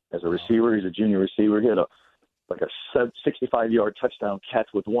USC as a receiver. He's a junior receiver. He had a 65-yard touchdown catch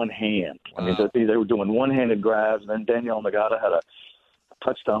with one hand. Wow. I mean, they were doing one-handed grabs. And then Daniel Nagata had a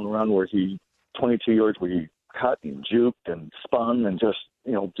touchdown run where 22 yards where he cut and juked and spun and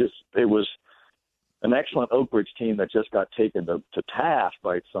it was an excellent Oak Ridge team that just got taken to task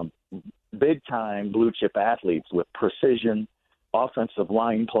by some big-time blue-chip athletes with precision, offensive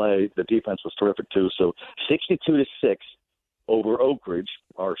line play. The defense was terrific, too. So 62-6 over Oak Ridge,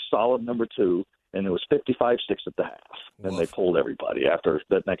 our solid number 2, and it was 55-6 at the half. And they pulled everybody after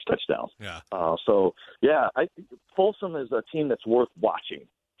that next touchdown. Yeah. Folsom is a team that's worth watching.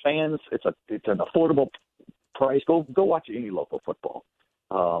 Fans, it's an affordable price. Go watch any local football.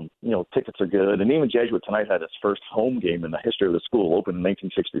 Tickets are good. And even Jesuit tonight had its first home game in the history of the school, opened in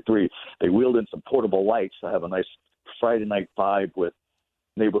 1963. They wheeled in some portable lights to have a nice Friday night vibe with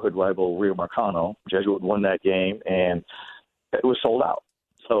neighborhood rival Rio Marcano. Jesuit won that game, and it was sold out.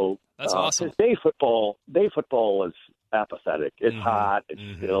 So that's awesome. Day football is apathetic. It's hot. It's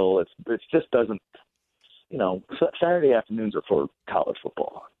still. It just doesn't. Saturday afternoons are for college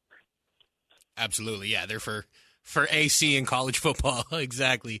football. Absolutely, yeah. They're for AC and college football.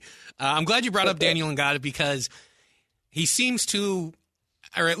 Exactly. I'm glad you brought up Daniel Nagata because he seems to,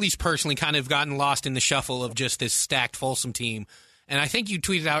 or at least personally, kind of gotten lost in the shuffle of just this stacked Folsom team. And I think you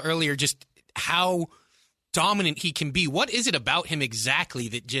tweeted out earlier just how dominant he can be. What is it about him exactly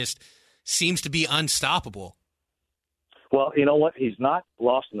that just seems to be unstoppable? Well, you know what? He's not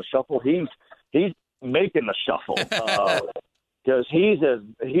lost in the shuffle. He's making the shuffle because he's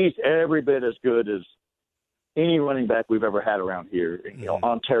every bit as good as any running back we've ever had around here.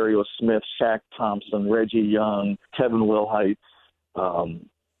 Ontario Smith, Shaq Thompson, Reggie Young, Kevin Wilhite,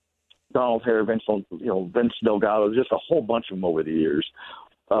 Donald Hare, Vince Delgado, just a whole bunch of them over the years.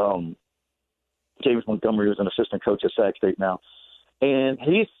 James Montgomery was an assistant coach at Sac State now, and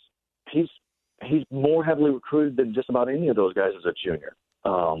he's more heavily recruited than just about any of those guys as a junior.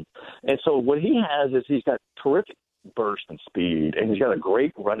 And so what he has is he's got terrific burst and speed, and he's got a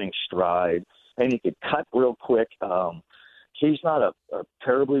great running stride, and he can cut real quick. He's not a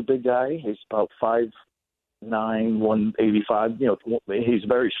terribly big guy. He's about 5'9", 185. He's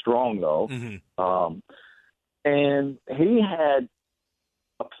very strong though. And he had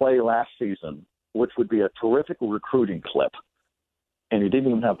a play last season, which would be a terrific recruiting clip, and he didn't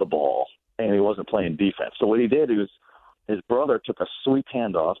even have the ball, and he wasn't playing defense. So what he did is his brother took a sweep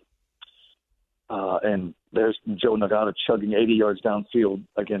handoff, and there's Joe Nagata chugging 80 yards downfield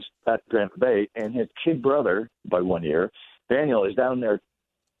at Granite Bay, and his kid brother, by 1 year, Daniel, is down there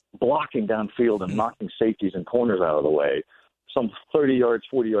blocking downfield and knocking safeties and corners out of the way, some 30 yards,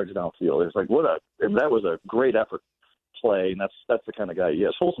 40 yards downfield. It's like, that was a great effort play, and that's the kind of guy he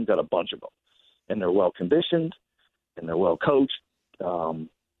is. Folsom's got a bunch of them, and they're well-conditioned, and they're well-coached.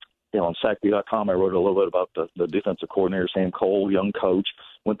 On Sac-Joaquin, I wrote a little bit about the defensive coordinator, Sam Cole, young coach,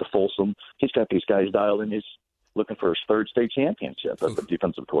 went to Folsom. He's got these guys dialed in. He's looking for his third state championship as the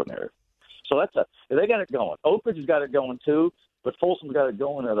defensive coordinator. So they got it going. Oak Ridge has got it going too, but Folsom's got it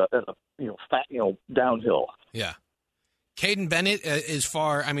going at a downhill. Yeah. Caden Bennett is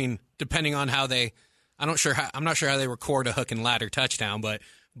far. I mean, depending on how I'm not sure how they record a hook and ladder touchdown, but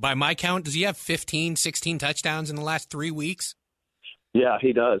by my count, does he have 15, 16 touchdowns in the last 3 weeks? Yeah,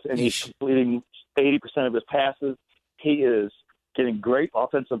 he does, and he's completing 80% of his passes. He is getting great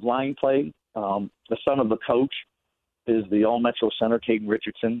offensive line play. The son of the coach is the All-Metro center, Caden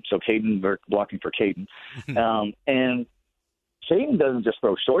Richardson. So Caden, we're blocking for Caden. And Caden doesn't just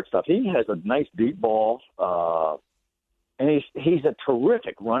throw short stuff. He has a nice deep ball, and he's a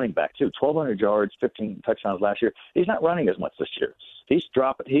terrific running back too. 1,200 yards, 15 touchdowns last year. He's not running as much this year. He's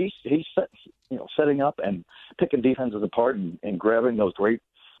dropping. He's setting up and picking defenses apart and grabbing those great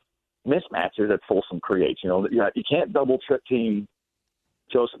mismatches that Folsom creates. You can't double trick team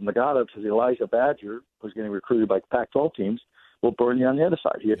Joseph Nagata because Elijah Badger, who's getting recruited by Pac-12 teams, will burn you on the other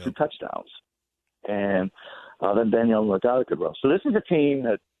side. He had 2 touchdowns, and then Daniel Nagata could run. So this is a team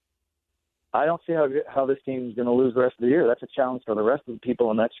that I don't see how this team is going to lose the rest of the year. That's a challenge for the rest of the people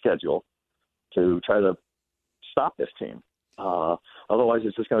on that schedule to try to stop this team. Otherwise,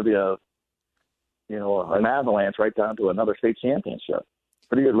 it's just going to be an avalanche right down to another state championship.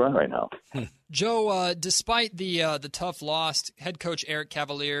 Pretty good run right now. Joe, despite the tough loss, head coach Eric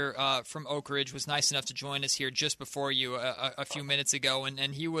Cavalier from Oak Ridge was nice enough to join us here just before you a few minutes ago,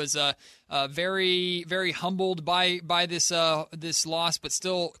 and he was very, very humbled by this loss, but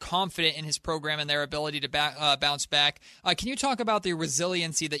still confident in his program and their ability to bounce back. Can you talk about the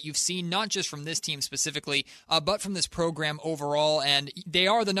resiliency that you've seen, not just from this team specifically, but from this program overall? And they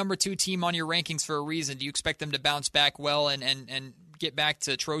are the number 2 team on your rankings for a reason. Do you expect them to bounce back well and get back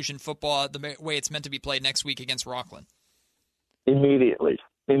to Trojan football the way it's meant to be played next week against Rockland? Immediately.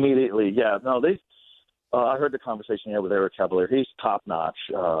 Yeah. No, I heard the conversation you had with Eric Cavalier. He's top notch,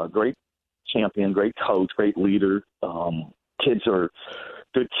 great champion, great coach, great leader. Kids are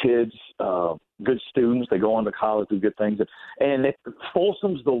good kids, good students. They go on to college, do good things. And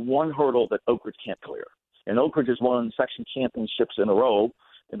Folsom's the one hurdle that Oak Ridge can't clear. And Oak Ridge has won section championships in a row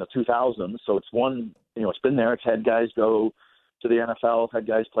in the 2000s. So it's it's been there. It's had guys go to the NFL, had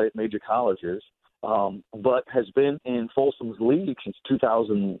guys play at major colleges, but has been in Folsom's league since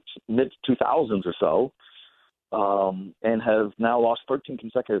mid-2000s or so, and have now lost 13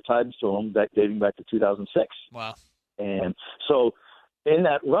 consecutive times to them, dating back to 2006. Wow. And so in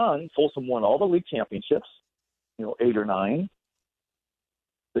that run, Folsom won all the league championships, 8 or 9,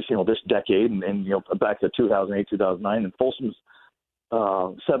 this decade, and back to 2008, 2009, and Folsom's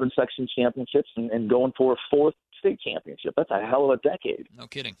 7 section championships and going for a 4th state championship. That's a hell of a decade. No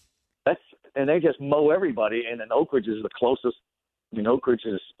kidding. And they just mow everybody, and then Oak Ridge is the closest. Oak Ridge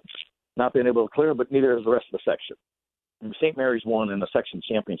has not been able to clear, but neither has the rest of the section. And St. Mary's won in the section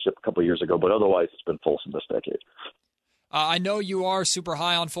championship a couple of years ago, but otherwise it's been Folsom this decade. I know you are super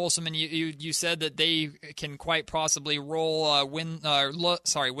high on Folsom, and you said that they can quite possibly roll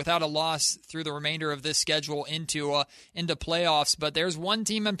without a loss through the remainder of this schedule into playoffs. But there's one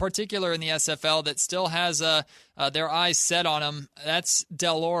team in particular in the SFL that still has their eyes set on them. That's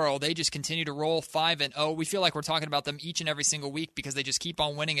Del Oro. They just continue to roll 5-0. We feel like we're talking about them each and every single week because they just keep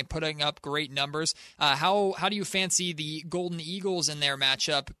on winning and putting up great numbers. How do you fancy the Golden Eagles in their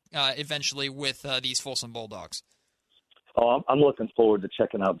matchup eventually with these Folsom Bulldogs? Oh, I'm looking forward to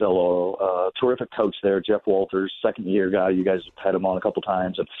checking out Del Oro. Terrific coach there, Jeff Walters, second-year guy. You guys have had him on a couple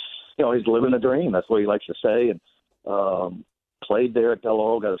times. And, he's living the dream. That's what he likes to say. And played there at Del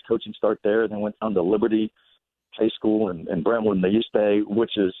Oro, got his coaching start there, then went on to Liberty High School in Brentwood in the East Bay,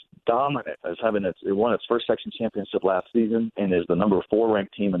 which is dominant. It won its first section championship last season and is the number 4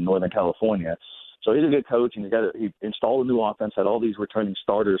 ranked team in Northern California. So he's a good coach, and he installed a new offense, had all these returning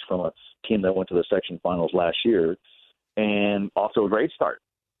starters from a team that went to the section finals last year. And also a great start.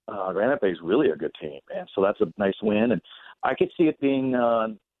 Granite Bay is really a good team, and so that's a nice win. And I could see it being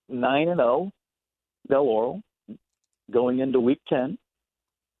 9-0, Del Oro, going into Week 10.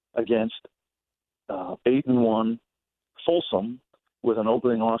 against 8-1 Folsom with an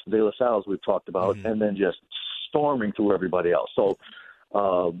opening loss to De La Salle, as we've talked about, and then just storming through everybody else. So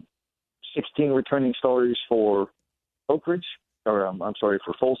 16 returning starters for Oak Ridge,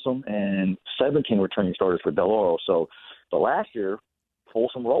 for Folsom, and 17 returning starters for Del Oro. So the last year,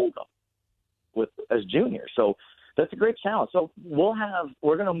 Folsom rolled them as juniors. So that's a great challenge. So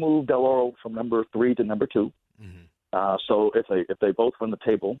we're going to move Del Oro from number 3 to number 2. So if they both win the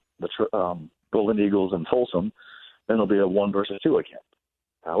table, the Golden Eagles and Folsom, then it'll be a 1 versus 2 again,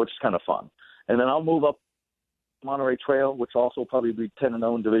 which is kind of fun. And then I'll move up Monterey Trail, which also probably be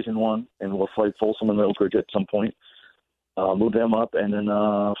 10-0 in Division I, and we'll fight Folsom and Oak Ridge at some point. Move them up, and then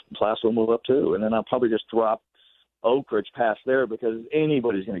Placer will move up too. And then I'll probably just drop Oak Ridge past there because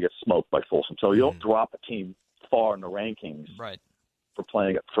anybody's going to get smoked by Folsom. So you don't drop a team far in the rankings for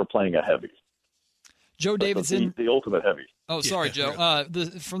playing a heavy. Joe Davidson, the ultimate heavy. Oh, sorry, Joe.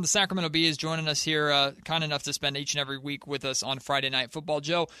 From the Sacramento Bee is joining us here, kind enough to spend each and every week with us on Friday Night Football.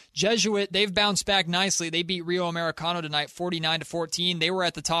 Joe, Jesuit, they've bounced back nicely. They beat Rio Americano tonight, 49-14. They were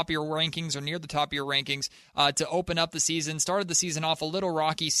at the top of your rankings or near the top of your rankings to open up the season. Started the season off a little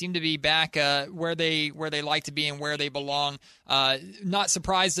rocky. Seem to be back where they like to be and where they belong. Not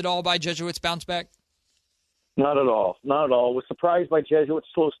surprised at all by Jesuit's bounce back. Not at all. Not at all. Was surprised by Jesuit's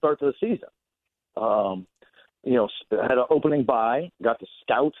slow start to the season. Had an opening bye, got to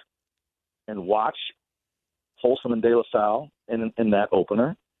scout and watch Folsom and De La Salle in that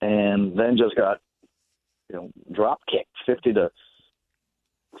opener, and then just got, drop kicked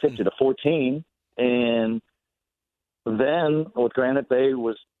 50-14, and then with Granite Bay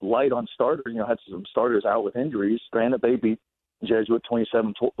was light on starters, had some starters out with injuries. Granite Bay beat Jesuit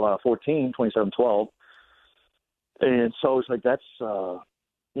 27-14, 27-12, and so it's like that's.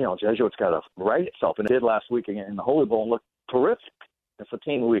 Jesuit's got to right itself, and it did last week in the Holy Bowl and looked terrific. It's a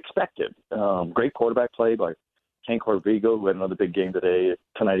team we expected. Great quarterback play by Hank Corvigo, who had another big game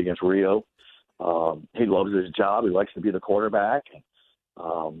tonight against Rio. He loves his job. He likes to be the quarterback.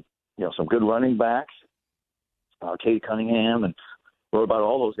 Some good running backs, Cade Cunningham, and what about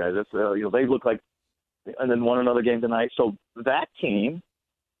all those guys? They look like, and then won another game tonight. So that team,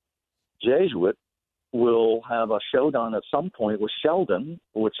 Jesuit, will have a showdown at some point with Sheldon,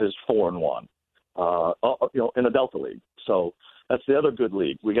 which is 4-1, in the Delta League. So that's the other good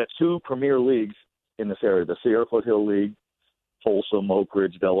league. We got 2 premier leagues in this area: the Sierra Foothill League, Folsom, Oak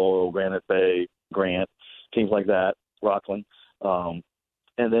Ridge, Del Oro, Granite Bay, Grant, teams like that, Rockland, and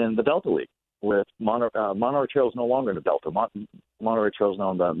then the Delta League with Monterey Trail is no longer in the Delta. Monterey Trail is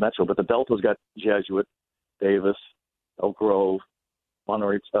now in the Metro, but the Delta's got Jesuit, Davis, Oak Grove,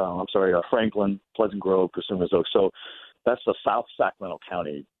 Franklin, Pleasant Grove, Casuma's Oak. So that's the South Sacramento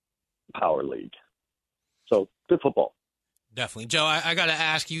County Power League. So good football. Definitely. Joe, I got to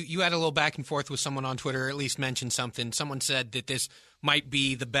ask you, you had a little back and forth with someone on Twitter, or at least mentioned something. Someone said that this might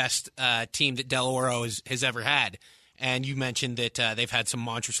be the best team that Del Oro has ever had. And you mentioned that they've had some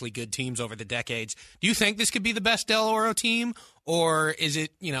monstrously good teams over the decades. Do you think this could be the best Del Oro team, or is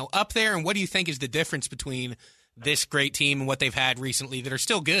it, up there? And what do you think is the difference between this great team and what they've had recently that are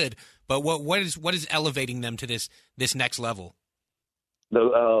still good, but what is elevating them to this next level?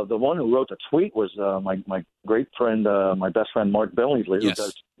 The one who wrote the tweet was my great friend, my best friend Mark Billingsley, who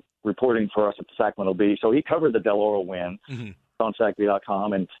does reporting for us at the Sacramento Bee. So he covered the Del Oro win on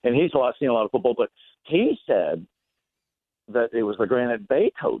SacBee.com, and he's seen a lot of football, but he said that it was the Granite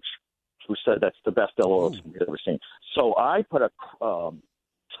Bay coach who said that's the best Del Oro team he's ever seen. So I put a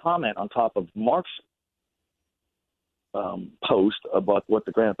comment on top of Mark's post about what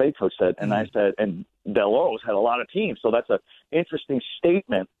the Granite Bay coach said, and I said, and Del Oro's had a lot of teams, so that's an interesting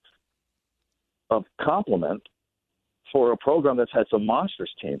statement of compliment for a program that's had some monstrous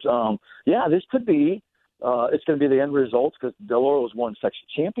teams. This could be, it's going to be the end results because Del Oro has won section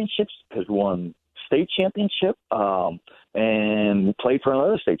championships, has won state championship, and played for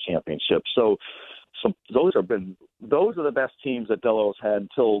another state championship. So those are the best teams that Del Oro's had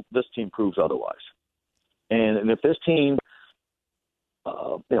until this team proves otherwise. And if this team,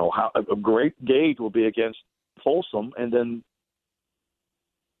 a great gauge will be against Folsom, and then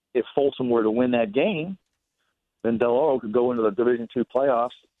if Folsom were to win that game, then Del Oro could go into the Division II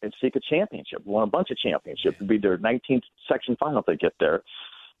playoffs and seek a championship, won a bunch of championships. It'd be their 19th section final if they get there.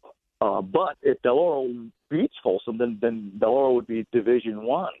 But if Del Oro beats Folsom, then Del Oro would be Division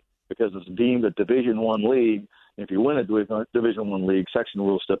I because it's deemed a Division I league. And if you win a Division I league, section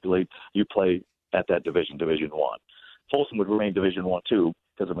rules stipulate you play at that Division I. Folsom would remain Division I too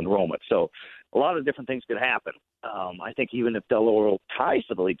because of enrollment. So a lot of different things could happen. I think even if Del Oro ties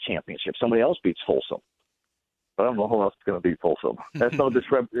for the league championship, somebody else beats Folsom. but I don't know who else is going to beat Folsom. That's no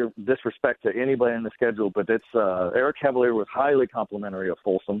disrespect to anybody in the schedule, but it's Eric Cavalier was highly complimentary of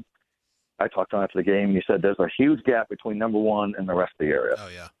Folsom. I talked to him after the game. He said there's a huge gap between number one and the rest of the area. Oh,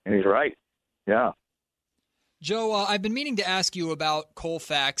 yeah. And he's right. Yeah. Joe, I've been meaning to ask you about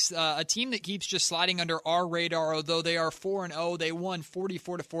Colfax, a team that keeps just sliding under our radar, although they are 4-0. They won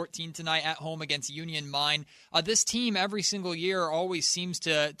 44-14 tonight at home against Union Mine. This team every single year always seems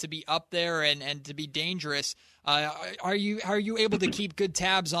to be up there and to be dangerous. Are you able to keep good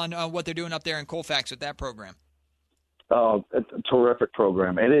tabs on what they're doing up there in Colfax with that program? It's a terrific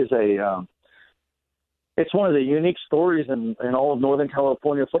program. It is it's one of the unique stories in all of Northern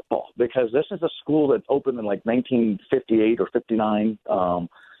California football, because this is a school that opened in like 1958 or 59,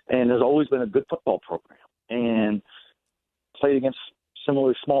 and has always been a good football program and played against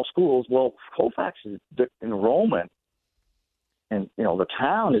similarly small schools. Well, Colfax's enrollment, and the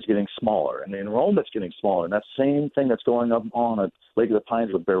town is getting smaller, and the enrollment's getting smaller, and that same thing that's going on at Lake of the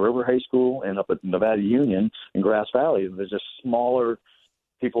Pines with Bear River High School and up at Nevada Union in Grass Valley. There's just smaller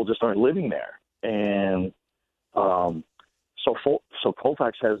people just aren't living there. And so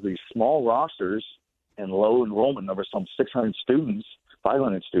Colfax has these small rosters and low enrollment numbers, some 600 students,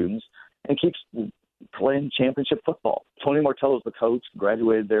 500 students, and keeps playing championship football. Tony Martello's the coach,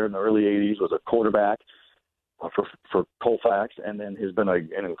 graduated there in the early 80s, was a quarterback for Colfax, and then has been an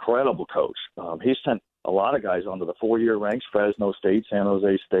incredible coach. He's sent a lot of guys onto the 4-year ranks, Fresno State, San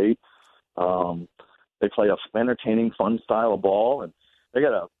Jose State. They play a entertaining, fun style of ball, and they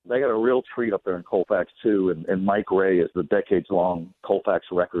got a real treat up there in Colfax too. And Mike Ray is the decades-long Colfax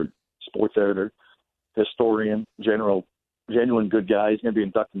record sports editor, historian, genuine good guy. He's going to be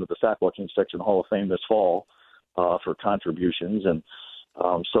inducted into the Sac-Joaquin Section Hall of Fame this fall for contributions. And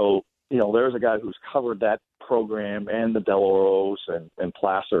so there's a guy who's covered that program and the Del Oros and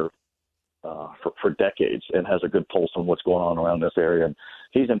Placer for decades and has a good pulse on what's going on around this area. And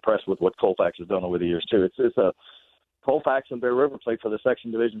he's impressed with what Colfax has done over the years too. It's Colfax and Bear River played for the Section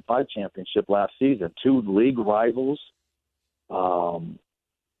Division 5 championship last season. 2 league rivals,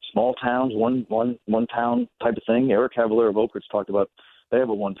 small towns, one town type of thing. Eric Cavalier of Oak Ridge talked about they have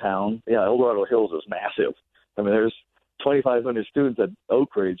a one town. Yeah, El Dorado Hills is massive. I mean, there's 2,500 students at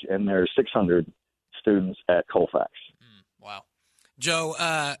Oak Ridge, and there's 600 students at Colfax. Wow. Joe,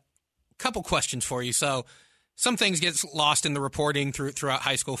 couple questions for you. So some things get lost in the reporting throughout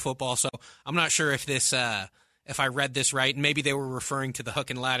high school football, so I'm not sure if this if I read this right, and maybe they were referring to the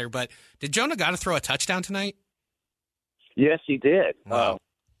hook and ladder, but did Joe Nagata throw a touchdown tonight? Yes, he did. Wow.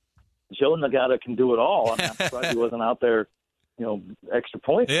 Joe Nagata can do it all. I'm surprised he wasn't out there, extra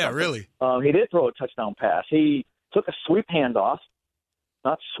points. Yeah, really. He did throw a touchdown pass. He took a sweep handoff,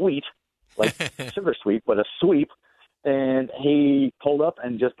 not sweet, like sugar sweep, but a sweep, and he pulled up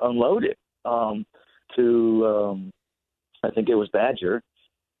and just unloaded to, I think it was Badger.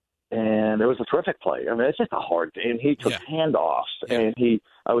 And it was a terrific play. I mean, it's just a hard thing. And he took handoffs, and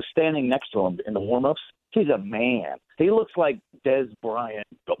I was standing next to him in the warm-ups. He's a man. He looks like Des Bryant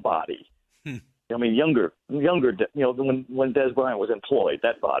body. I mean, younger. When Des Bryant was employed,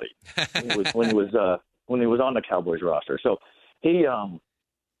 that body when he was on the Cowboys roster. So he's a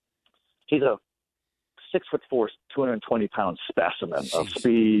 6'4", 220-pound specimen of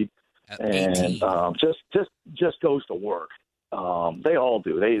speed, and just goes to work. They all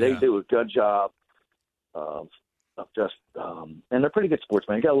do. They do a good job of just, and they're pretty good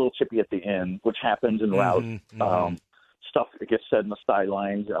sportsmen. You got a little chippy at the end, which happens in route. Stuff that gets said in the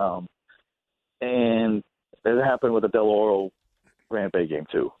sidelines. And it happened with the Del Oro Grant Bay game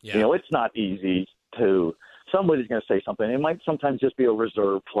too. Yeah. It's not easy to, somebody's going to say something. It might sometimes just be a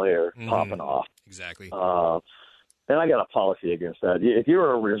reserve player popping off. Exactly. And I got a policy against that. If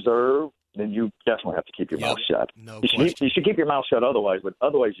you're a reserve, then you definitely have to keep your mouth shut. No you should keep your mouth shut otherwise, but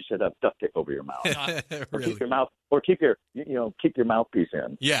otherwise you should have duct tape over your mouth. Really? Keep your mouthpiece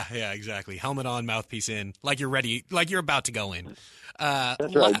in. Yeah, exactly. Helmet on, mouthpiece in, like you're ready, like you're about to go in.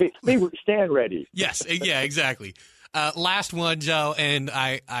 That's right. Stand ready. Yes, yeah, exactly. Last one, Joe, and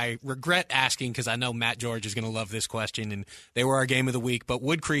I regret asking because I know Matt George is going to love this question, and they were our game of the week, but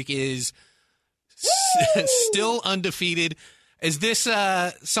Wood Creek is still undefeated. Is this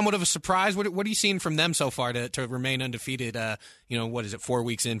somewhat of a surprise? What are you seeing from them so far to remain undefeated? What is it, 4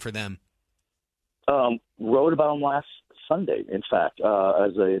 weeks in for them? Wrote about them last Sunday, in fact,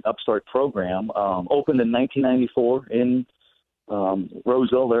 as an upstart program. Opened in 1994 in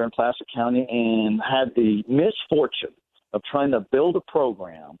Roseville there in Placer County, and had the misfortune of trying to build a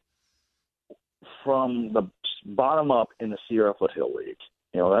program from the bottom up in the Sierra Foothill League.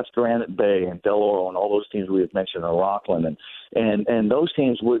 That's Granite Bay and Del Oro and all those teams we have mentioned, or Rockland, and those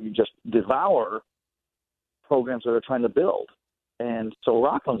teams would just devour programs that they're trying to build. And so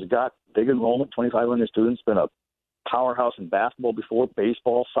Rockland's got big enrollment, 2,500 students, been a powerhouse in basketball before,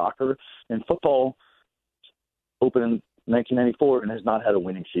 baseball, soccer, and football opened in 1994 and has not had a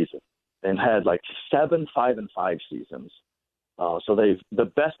winning season, and had like 7 5-5 seasons. So the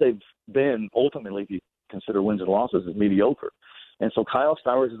best they've been, ultimately, if you consider wins and losses, is mediocre. And so Kyle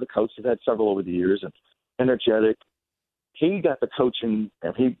Stowers is a coach that's had several over the years, and energetic. He got the coaching,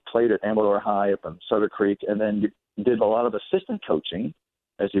 and he played at Amador High up in Sutter Creek, and then did a lot of assistant coaching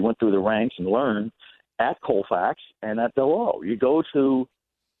as he went through the ranks and learned at Colfax and at Del Oro. You go to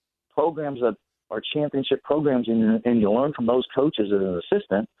programs that are championship programs, and you learn from those coaches as an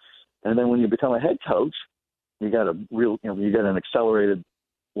assistant, and then when you become a head coach, you got you got an accelerated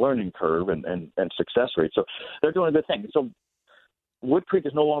learning curve and success rate. So they're doing a good thing. So Wood Creek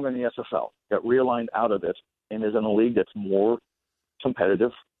is no longer in the SFL. Got realigned out of it and is in a league that's more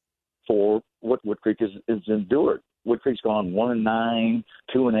competitive for what Wood Creek is endured. Wood Creek's gone 1-9,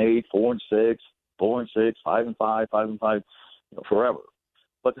 2-8, 4-6, 4-6, 5-5, 5-5, forever.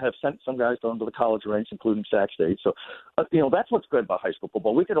 But have sent some guys down to the college ranks, including Sac State. So, that's what's good about high school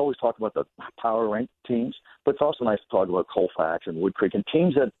football. We could always talk about the power ranked teams, but it's also nice to talk about Colfax and Wood Creek and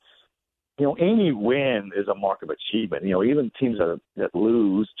teams that, any win is a mark of achievement. Even teams that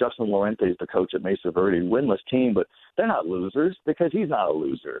lose. Justin Lorente is the coach at Mesa Verde, winless team, but they're not losers because he's not a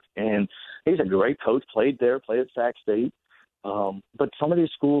loser. And he's a great coach, played at Sac State. But some of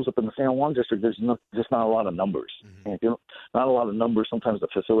these schools up in the San Juan district, there's just not a lot of numbers. And not a lot of numbers. Sometimes the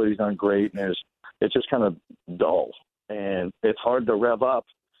facilities aren't great, and it's just kind of dull. And it's hard to rev up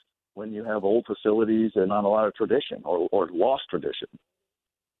when you have old facilities and not a lot of tradition or lost tradition.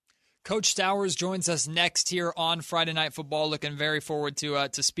 Coach Stowers joins us next here on Friday Night Football. Looking very forward to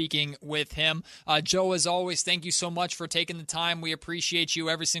speaking with him. Joe, as always, thank you so much for taking the time. We appreciate you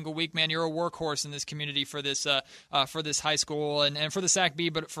every single week, man. You're a workhorse in this community for this high school and for the SAC-B,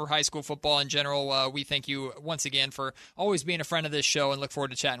 but for high school football in general. We thank you once again for always being a friend of this show and look forward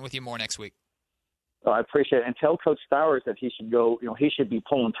to chatting with you more next week. I appreciate it. And tell Coach Stowers that he should go, he should be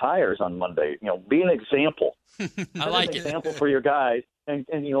pulling tires on Monday. Be an example. I like it. An example for your guys. And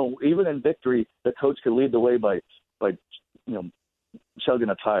even in victory, the coach could lead the way by chugging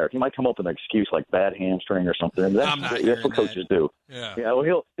a tire. He might come up with an excuse like bad hamstring or something. That's what coaches do. Yeah.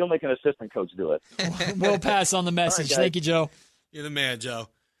 Well, he'll make an assistant coach do it. We'll pass on the message. Right, thank you, Joe. You're the man, Joe.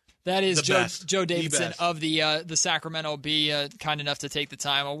 That is Joe Davidson of the Sacramento Bee, kind enough to take the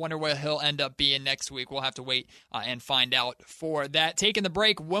time. I wonder where he'll end up being next week. We'll have to wait and find out for that. Taking the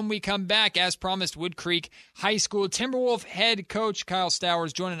break. When we come back, as promised, Wood Creek High School Timberwolf head coach Kyle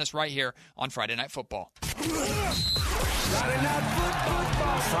Stowers joining us right here on Friday Night Football. Friday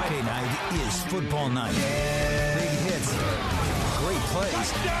night is football night. Big hits, great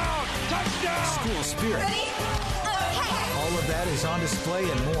plays, touchdown, school spirit. All of that is on display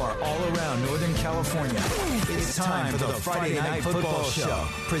and more all around Northern California. It's time for the Friday Night Football Show,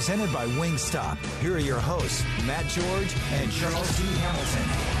 presented by Wingstop. Here are your hosts, Matt George and Charles T.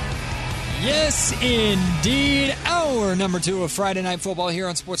 Hamilton. Yes, indeed. Hour number 2 of Friday Night Football here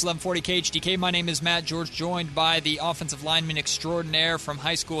on Sports 1140 KHDK. My name is Matt George, joined by the offensive lineman extraordinaire from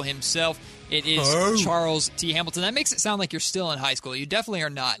high school himself. It is Charles T. Hamilton. That makes it sound like you're still in high school. You definitely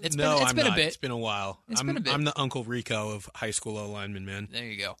are not. It's been a bit. It's been a while. Been a bit. I'm the Uncle Rico of high school O-lineman, man. There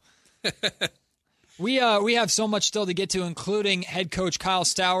you go. We have so much still to get to, including head coach Kyle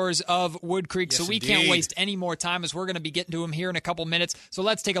Stowers of Wood Creek, so we can't waste any more time as we're going to be getting to him here in a couple minutes. So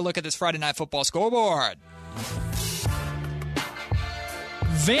let's take a look at this Friday Night Football scoreboard.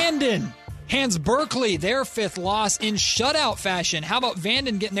 Vanden hands Berkeley their 5th loss in shutout fashion. How about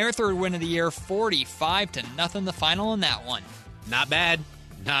Vanden getting their 3rd win of the year, 45-0, the final in that one. Not bad.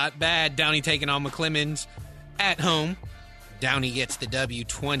 Downey taking on McClemens at home. Downey gets the W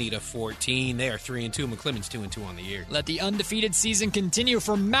 20-14. They are 3-2. McClemens 2-2 on the year. Let the undefeated season continue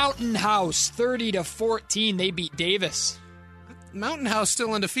for Mountain House, 30-14. They beat Davis. Mountain House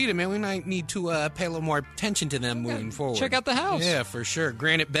still undefeated, man. We might need to pay a little more attention to them moving forward. Check out the house. Yeah, for sure.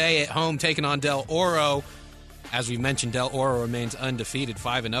 Granite Bay at home taking on Del Oro. As we mentioned, Del Oro remains undefeated,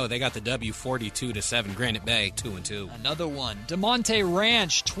 5-0. They got the W 42-7. Granite Bay 2-2. Another one. DeMonte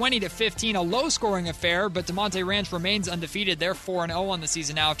Ranch 20-15, a low-scoring affair, but DeMonte Ranch remains undefeated. They're 4-0 on the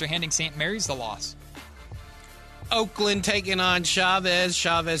season now after handing St. Mary's the loss. Oakland taking on Chavez.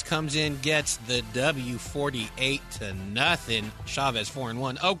 Chavez comes in, gets the W 48-0. Chavez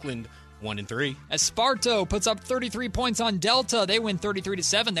 4-1. Oakland 1-3. Esparto puts up 33 points on Delta. They win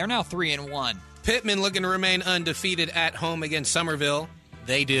 33-7. They're now 3-1. Pittman looking to remain undefeated at home against Somerville.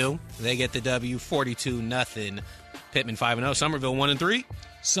 They do. They get the W 42-0. Pittman 5-0. Somerville 1-3.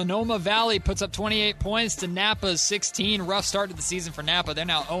 Sonoma Valley puts up 28 points to Napa's 16. Rough start to the season for Napa. They're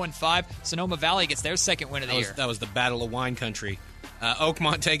now 0-5. Sonoma Valley gets their second win of the year. That was the Battle of Wine Country.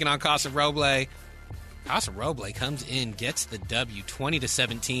 Oakmont taking on Casa Roble. Casa Roble comes in, gets the W,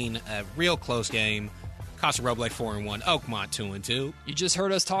 20-17. A real close game. Casa Roble 4-1. Oakmont 2-2. You just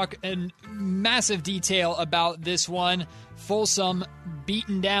heard us talk in massive detail about this one. Folsom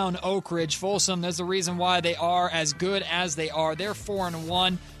beaten down Oak Ridge. Folsom, there's a reason why they are as good as they are. They're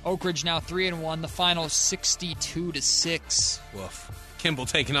 4-1. Oak Ridge now 3-1. The final 62-6. Woof. Kimball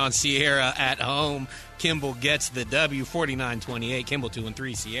taking on Sierra at home. Kimball gets the W, 49-28. Kimball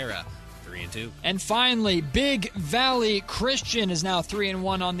 2-3. Sierra 3-2. And finally, Big Valley Christian is now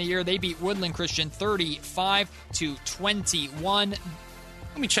 3-1 on the year. They beat Woodland Christian 35-21.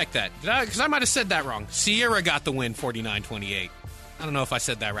 Let me check that, because I might have said that wrong. Sierra got the win, 49-28. I don't know if I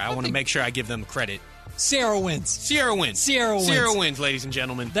said that right. I want to make sure I give them credit. Sierra wins. Sierra wins. Sierra wins. Sierra wins, ladies and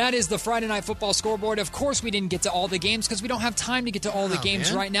gentlemen. That is the Friday Night Football scoreboard. Of course, we didn't get to all the games because we don't have time to get to all the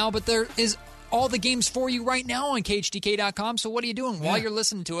games right now, but there is all the games for you right now on KHDK.com. So what are you doing while you're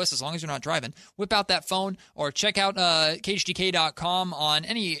listening to us, as long as you're not driving? Whip out that phone or check out KHDK.com on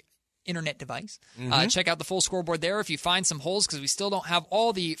any internet device. Check out the full scoreboard there if you find some holes, because we still don't have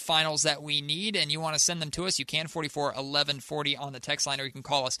all the finals that we need, and you want to send them to us, you can. 44-1140 on the text line, or you can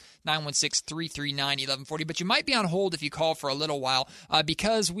call us 916-339-1140. But you might be on hold if you call for a little while,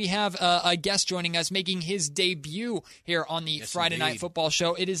 because we have a guest joining us making his debut here on the Friday Night Football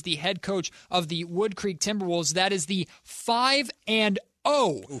Show. It is the head coach of the Wood Creek Timberwolves. That is the 5-0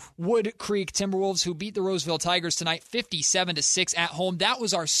 Wood Creek Timberwolves, who beat the Roseville Tigers tonight 57-6 at home. That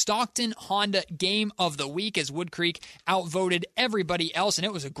was our Stockton Honda game of the week, as Wood Creek outvoted everybody else, and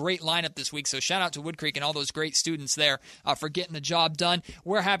it was a great lineup this week. So shout out to Wood Creek and all those great students there for getting the job done.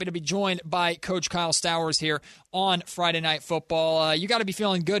 We're happy to be joined by Coach Kyle Stowers here on Friday Night Football. You got to be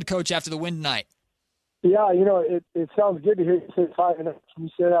feeling good, Coach, after the win tonight. Yeah, it sounds good to hear you say 5-0. Can you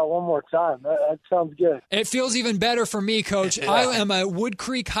say that one more time? That sounds good. It feels even better for me, Coach. I am a Wood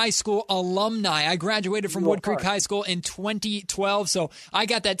Creek High School alumni. I graduated from Wood Creek High School in 2012, so I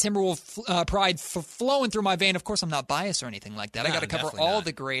got that Timberwolf pride flowing through my vein. Of course, I'm not biased or anything like that. I got to cover all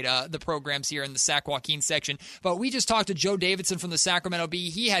the great the programs here in the Sac-Joaquin section. But we just talked to Joe Davidson from the Sacramento Bee.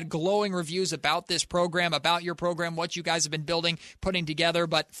 He had glowing reviews about this program, about your program, what you guys have been building, putting together.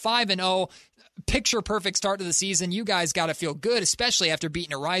 But 5-0. Picture perfect start to the season. You guys got to feel good, especially after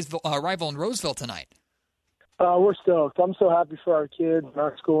beating a rival in Roseville tonight. We're stoked. I'm so happy for our kids and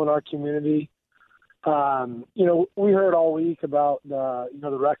our school and our community. We heard all week about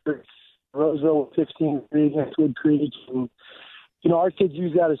the records. Roseville 15-3 against Wood Creek, and our kids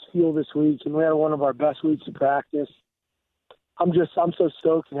used that as fuel this week, and we had one of our best weeks of practice. I'm so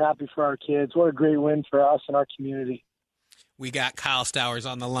stoked and happy for our kids. What a great win for us and our community. We got Kyle Stowers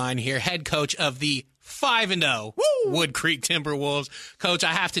on the line here, head coach of the 5-0 Wood Creek Timberwolves. Coach,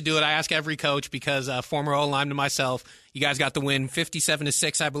 I have to do it. I ask every coach because former O-lineman myself. You guys got the win,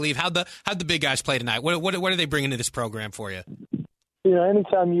 57-6, I believe. How'd the big guys play tonight? What are they bringing to this program for you?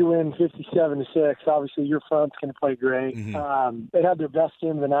 Anytime you win 57-6, obviously your front's going to play great. Mm-hmm. They had their best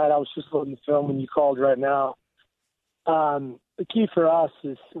game of the night. I was just loading the film when you called right now. The key for us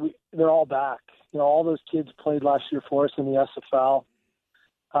is they're all back. All those kids played last year for us in the SFL.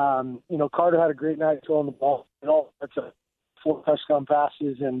 Carter had a great night throwing the ball. That's 4 touchdown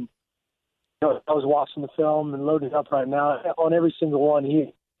passes, and I was watching the film and loading up right now. On every single one,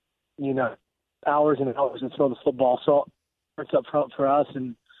 hours and hours to throw the football. So it's up front for us,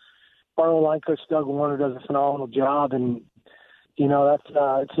 and our line coach Doug Warner does a phenomenal job. And that's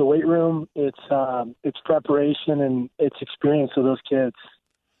it's the weight room, it's preparation, and it's experience of those kids.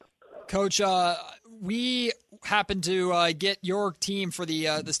 Coach, we happened to get your team for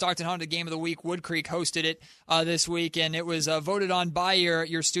the Stockton Honda Game of the Week. Wood Creek hosted it this week, and it was voted on by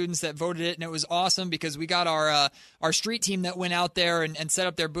your students that voted it, and it was awesome because we got our street team that went out there and set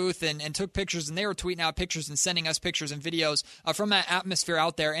up their booth and took pictures, and they were tweeting out pictures and sending us pictures and videos from that atmosphere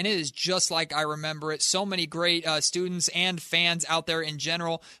out there, and it is just like I remember it. So many great students and fans out there in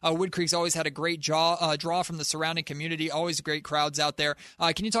general. Wood Creek's always had a great draw from the surrounding community, always great crowds out there.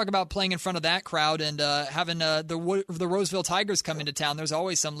 Can you talk about playing in front of that crowd and having the Roseville Tigers come into town? There's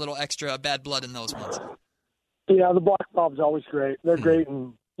always some little extra bad blood in those ones. Yeah, the Black Bob's always great. They're great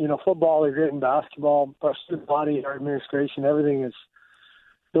in football. They're great in basketball. Our student body, our administration, everything is.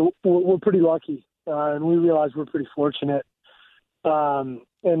 We're pretty lucky, and we realize we're pretty fortunate. And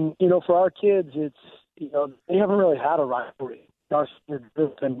for our kids, it's they haven't really had a rivalry. Our senior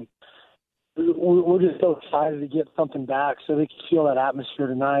group, and we're just so excited to get something back so they can feel that atmosphere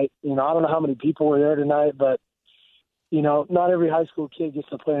tonight. I don't know how many people were there tonight, but not every high school kid gets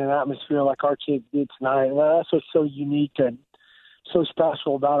to play in an atmosphere like our kids did tonight. And that's what's so unique and so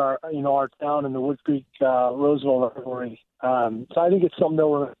special about our town and the Wood Creek Roseville rivalry. So I think it's something that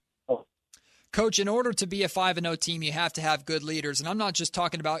we're. Coach, in order to be a 5-0 team, you have to have good leaders. And I'm not just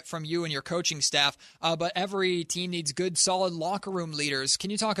talking about from you and your coaching staff, but every team needs good, solid locker room leaders.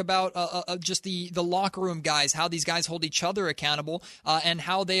 Can you talk about just the locker room guys, how these guys hold each other accountable, and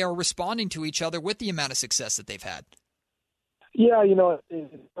how they are responding to each other with the amount of success that they've had? Yeah, he's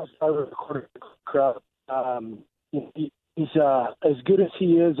as good as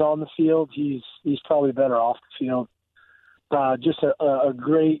he is on the field, he's probably better off the field. Just a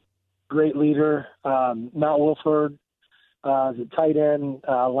great leader. Matt Wilford, the tight end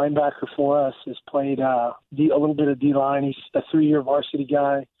linebacker for us, has played a little bit of D-line. He's a 3-year varsity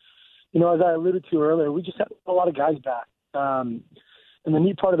guy. As I alluded to earlier, we just have a lot of guys back. And the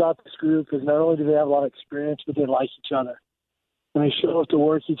neat part about this group is not only do they have a lot of experience, but they like each other. And they show up to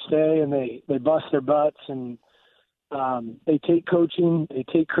work each day, and they bust their butts, and they take coaching, they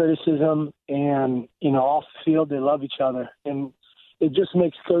take criticism, and, off the field, they love each other. And it just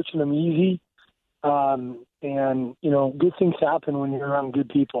makes coaching them easy. And good things happen when you're around good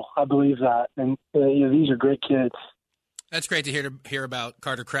people. I believe that. And, these are great kids. That's great to hear about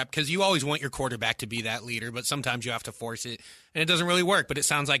Carter Krepp, because you always want your quarterback to be that leader, but sometimes you have to force it, and it doesn't really work, but it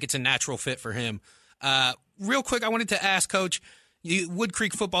sounds like it's a natural fit for him. Real quick, I wanted to ask, Coach, Wood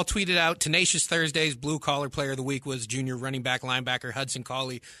Creek Football tweeted out Tenacious Thursday's blue-collar player of the week was junior running back linebacker Hudson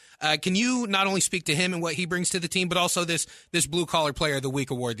Cawley. Can you not only speak to him and what he brings to the team, but also this blue-collar player of the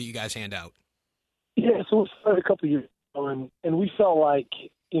week award that you guys hand out? Yeah, so we started a couple of years ago, and we felt like,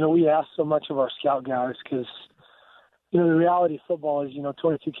 we asked so much of our scout guys because, the reality of football is,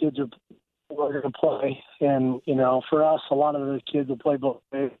 22 kids are going to play. And, for us, a lot of the kids will play both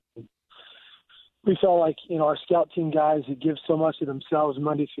ways. We felt like, our scout team guys that give so much of themselves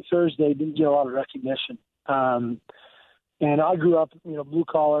Monday through Thursday didn't get a lot of recognition. And I grew up, blue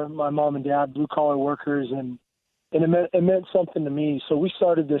collar, my mom and dad, blue collar workers, and it meant something to me. So we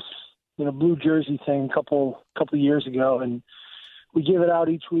started this, blue jersey thing a couple of years ago, and we give it out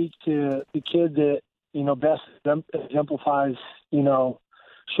each week to the kid that, best exemplifies,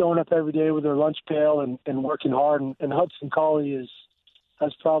 showing up every day with their lunch pail and working hard. And Hudson Cawley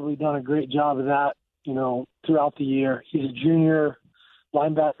has probably done a great job of that, throughout the year. He's a junior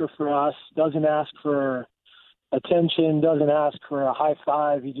linebacker for us, doesn't ask for attention, doesn't ask for a high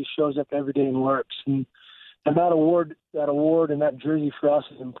five. He just shows up every day and works. And that award and that jersey for us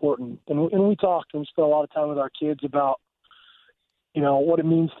is important. And we talked and we spent a lot of time with our kids about, what it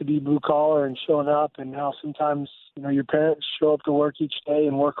means to be blue collar and showing up, and how sometimes, your parents show up to work each day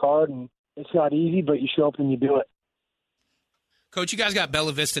and work hard, and it's not easy, but you show up and you do it. Coach, you guys got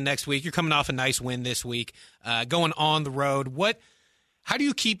Bella Vista next week. You're coming off a nice win this week, going on the road. How do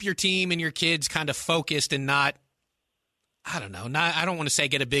you keep your team and your kids kind of focused and not, I don't want to say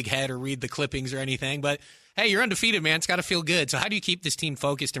get a big head or read the clippings or anything, but hey, you're undefeated, man. It's got to feel good. So how do you keep this team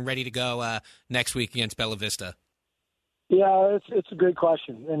focused and ready to go next week against Bella Vista? Yeah, it's a great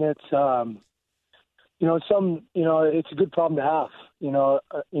question, and it's it's a good problem to have.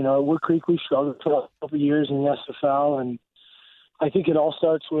 Wood Creek, we struggled for a couple of years in the SFL, and I think it all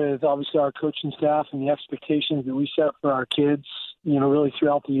starts with obviously our coaching staff and the expectations that we set for our kids, really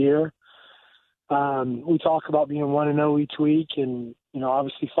throughout the year. We talk about being 1-0 each week, and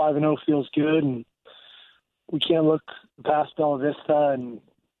obviously 5-0 feels good, and we can't look past Bella Vista. And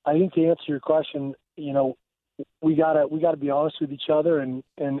I think to answer your question, we gotta be honest with each other and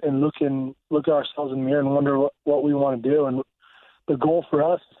look at ourselves in the mirror and wonder what we want to do. And the goal for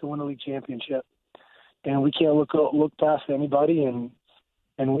us is to win a league championship, and we can't look past anybody. And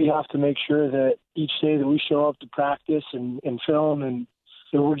we have to make sure that each day that we show up to practice and film, and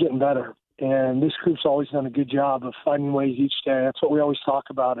we're getting better. And this group's always done a good job of finding ways each day. That's what we always talk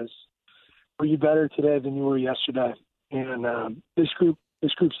about: is were you better today than you were yesterday? And this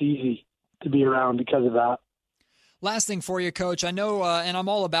group's easy to be around because of that. Last thing for you, Coach. I know, and I'm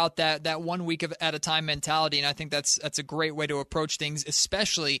all about that 1 week at a time mentality, and I think that's a great way to approach things,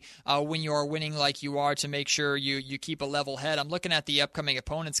 especially when you are winning like you are, to make sure you keep a level head. I'm looking at the upcoming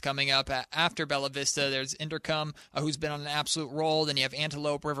opponents coming up after Bella Vista. There's Intercom, who's been on an absolute roll. Then you have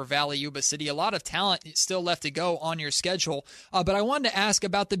Antelope, River Valley, Yuba City. A lot of talent still left to go on your schedule. But I wanted to ask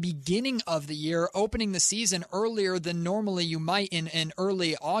about the beginning of the year, opening the season earlier than normally you might in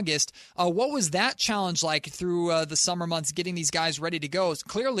early August. What was that challenge like through the summer months, getting these guys ready to go?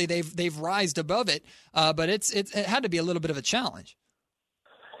 Clearly they've rised above it, but it had to be a little bit of a challenge.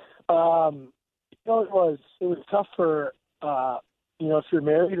 It was tough for if you're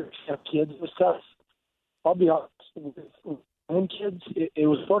married or have kids, it was tough. I'll be honest, with own kids, it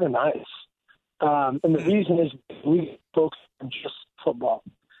was sort of nice. And the reason is we focus on just football.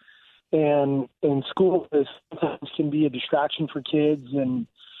 And school sometimes can be a distraction for kids. And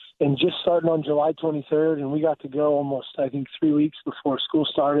just starting on July 23rd, and we got to go almost, I think, 3 weeks before school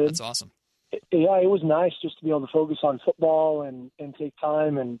started. That's awesome. It was nice just to be able to focus on football and take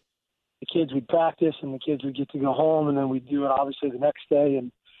time. And the kids would practice, and the kids would get to go home, and then we'd do it obviously the next day.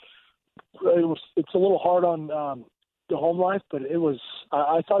 And it's a little hard on the home life, but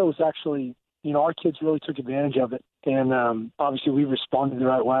I thought it was actually, our kids really took advantage of it, and obviously we responded the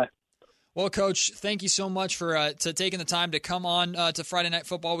right way. Well, Coach, thank you so much for taking the time to come on to Friday Night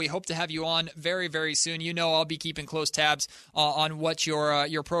Football. We hope to have you on very, very soon. I'll be keeping close tabs on what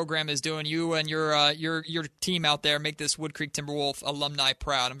your program is doing. You and your team out there make this Wood Creek Timberwolf alumni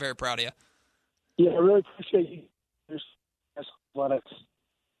proud. I'm very proud of you. Yeah, I really appreciate you. Athletics.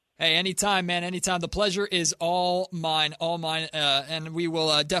 Hey, anytime, man, anytime. The pleasure is all mine, and we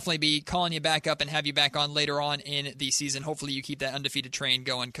will definitely be calling you back up and have you back on later on in the season. Hopefully you keep that undefeated train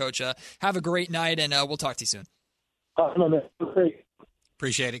going, Coach. Have a great night, and we'll talk to you soon. Great.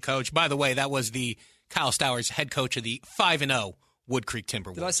 Appreciate it, Coach. By the way, that was the Kyle Stowers, head coach of the 5-0 Wood Creek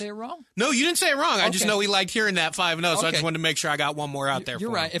Timberwolves. Did I say it wrong? No, you didn't say it wrong. Okay. I just know we liked hearing that 5-0, so Okay. I just wanted to make sure I got one more out there. You're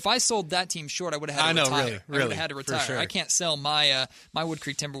for right. him. If I sold that team short, I would have had to retire. Really, I would have had to retire. for sure. I can't sell my Wood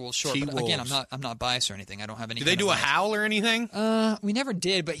Creek Timberwolves short. But again, T-Wolves. I'm not biased or anything. I don't have any. Did they do a howl or anything? We never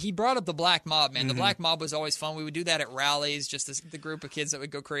did, but he brought up the Black Mob, man. Mm-hmm. The Black Mob was always fun. We would do that at rallies, just the group of kids that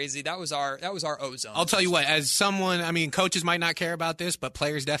would go crazy. That was our ozone. I'll tell you what, as someone, coaches might not care about this, but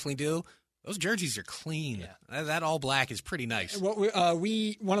players definitely do. Those jerseys are clean. Yeah. That all black is pretty nice. One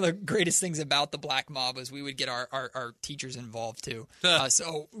of the greatest things about the Black Mob was we would get our teachers involved too.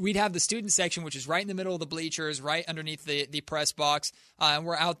 So we'd have the student section, which is right in the middle of the bleachers, right underneath the press box. And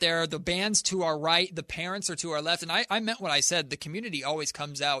we're out there. The band's to our right. The parents are to our left. And I meant what I said. The community always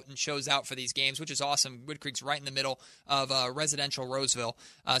comes out and shows out for these games, which is awesome. Wood Creek's right in the middle of residential Roseville.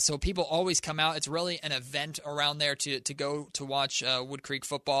 So people always come out. It's really an event around there to go to watch Wood Creek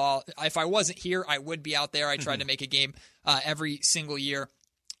football. If I wasn't here, I would be out there. I tried to make a game every single year.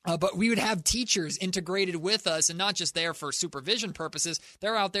 But we would have teachers integrated with us, and not just there for supervision purposes.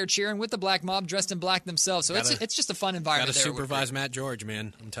 They're out there cheering with the Black Mob, dressed in black themselves. So it's just a fun environment. Got to supervise Matt George,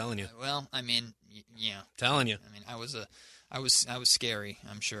 man. I'm telling you. Well, yeah. Telling you. I was scary,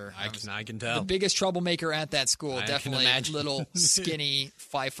 I'm sure. I can tell. The biggest troublemaker at that school, I definitely can imagine. little skinny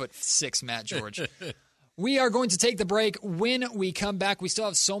 5'6" Matt George. We are going to take the break. When we come back, we still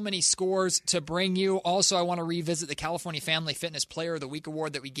have so many scores to bring you. Also, I want to revisit the California Family Fitness Player of the Week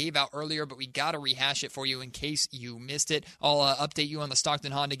award that we gave out earlier, but we got to rehash it for you in case you missed it. I'll update you on the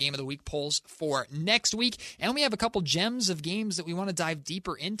Stockton Honda Game of the Week polls for next week. And we have a couple gems of games that we want to dive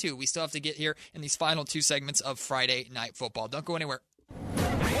deeper into. We still have to get here in these final two segments of Friday Night Football. Don't go anywhere.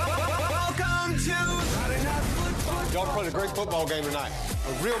 Welcome to Friday Night Football. Y'all played a great football game tonight.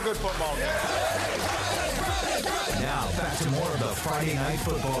 A real good football game. Now, back to more of the Friday Night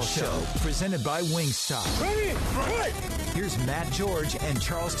Football Show, presented by Wingstop. Ready? Right. Here's Matt George and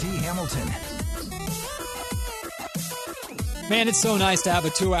Charles T. Hamilton. Man, it's so nice to have a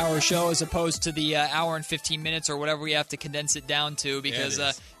 2-hour show as opposed to the hour and 15 minutes or whatever we have to condense it down to, because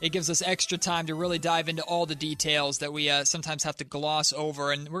it gives us extra time to really dive into all the details that we sometimes have to gloss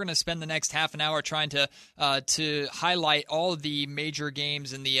over. And we're going to spend the next half an hour trying to highlight all of the major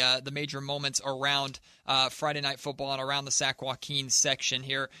games and the major moments around Friday Night Football and around the Sac-Joaquin section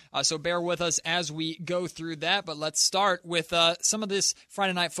here. So bear with us as we go through that. But let's start with some of this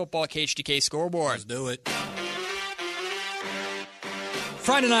Friday Night Football KHTK scoreboard. Let's do it.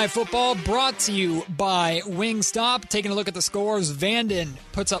 Friday Night Football brought to you by Wingstop. Taking a look at the scores, Vanden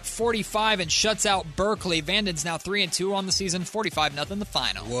puts up 45 and shuts out Berkeley. Vanden's now 3-2 on the season, 45-0 the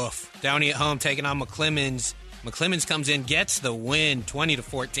final. Woof. Downey at home taking on McClemens. McClemens comes in, gets the win,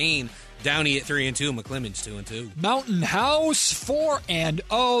 20-14. Downey at 3-2, McClemens 2-2. Mountain House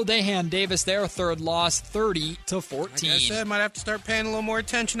 4-0. They hand Davis their third loss, 30-14. Like I said, might have to start paying a little more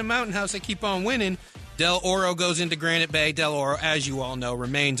attention to Mountain House. They keep on winning. Del Oro goes into Granite Bay. Del Oro, as you all know,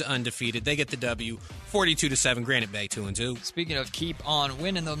 remains undefeated. They get the W, 42-7. Granite Bay 2-2. Speaking of keep on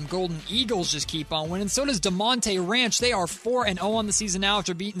winning, the Golden Eagles just keep on winning. So does DeMonte Ranch. They are 4-0 on the season now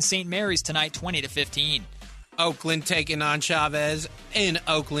after beating St. Mary's tonight, 20-15. Oakland taking on Chavez in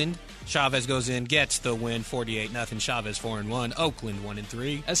Oakland. Chavez goes in, gets the win, 48-0. Chavez 4-1. Oakland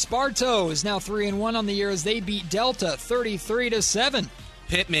 1-3. Esparto is now 3-1 on the year as they beat Delta 33-7.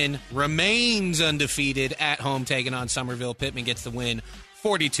 Pittman remains undefeated at home, taking on Somerville. Pittman gets the win,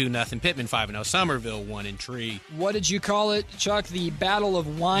 42-0. Pittman 5-0. Somerville 1-3. What did you call it, Chuck? The Battle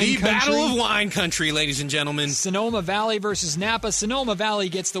of Wine The Country? Battle of Wine Country, ladies and gentlemen. Sonoma Valley versus Napa. Sonoma Valley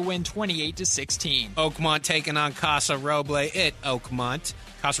gets the win 28-16. Oakmont taking on Casa Roble at Oakmont.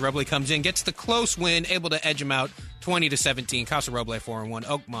 Casa Roble comes in, gets the close win, able to edge him out 20-17. Casa Roble 4-1.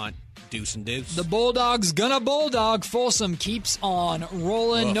 Oakmont deuce and deuce. The Bulldogs gonna bulldog. Folsom keeps on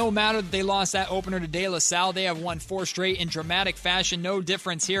rolling. Woof. No matter that they lost that opener to De La Salle, they have won 4 straight in dramatic fashion. No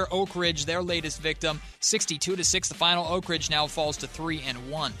difference here. Oak Ridge, their latest victim, 62-6. The final. Oak Ridge now falls to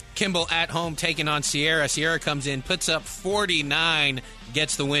 3-1. Kimball at home taking on Sierra. Sierra comes in, puts up 49,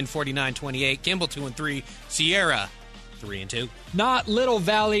 gets the win 49-28. Kimball 2-3. Sierra 3-2. Not Little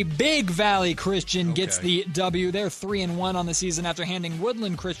Valley, Big Valley Christian gets the W. They're 3-1 on the season after handing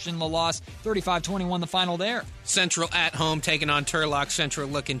Woodland Christian the loss. 35-21 the final there. Central at home taking on Turlock. Central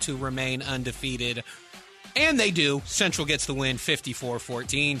looking to remain undefeated. And they do. Central gets the win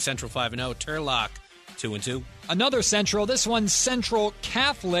 54-14. Central 5-0. Turlock 2-2. Another Central. This one's Central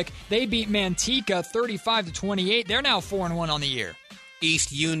Catholic. They beat Manteca 35-28. They're now 4-1 on the year.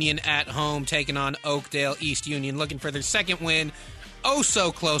 East Union at home taking on Oakdale. East Union looking for their second win. Oh,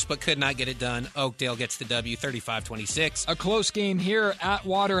 so close, but could not get it done. Oakdale gets the W, 35-26. A close game here.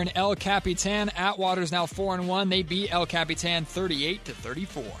 Atwater and El Capitan. Atwater's now 4-1. They beat El Capitan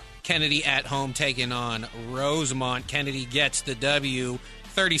 38-34. Kennedy at home taking on Rosemont. Kennedy gets the W,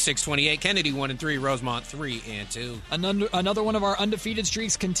 36-28. Kennedy 1-3. Rosemont 3-2. Another one of our undefeated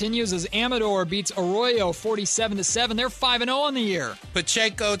streaks continues as Amador beats Arroyo 47-7. They're 5-0 on the year.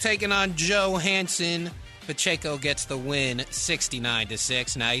 Pacheco taking on Joe Hansen. Pacheco gets the win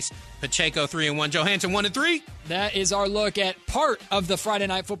 69-6. Nice. Pacheco 3-1. Johansson 1-3. That is our look at part of the Friday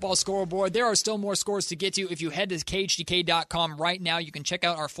Night Football scoreboard. There are still more scores to get to. If you head to KHDK.com right now, you can check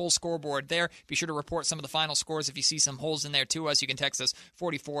out our full scoreboard there. Be sure to report some of the final scores. If you see some holes in there to us, you can text us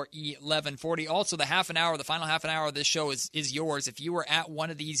 441140. Also, the final half an hour of this show is yours. If you were at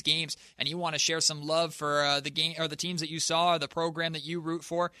one of these games and you want to share some love for the game or the teams that you saw or the program that you root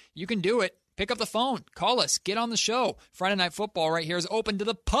for, you can do it. Pick up the phone. Call us. Get on the show. Friday Night Football right here is open to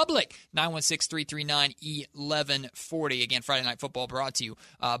the public. 916-339-1140. Again, Friday Night Football brought to you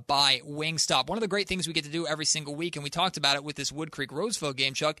by Wingstop. One of the great things we get to do every single week, and we talked about it with this Wood Creek-Roseville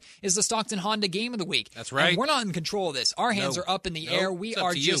game, Chuck, is the Stockton Honda Game of the Week. That's right. And we're not in control of this. Our hands are up in the air. We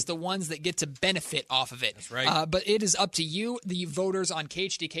are just the ones that get to benefit off of it. That's right. But it is up to you, the voters on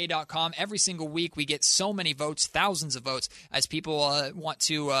KHDK.com. Every single week we get so many votes, thousands of votes, as people want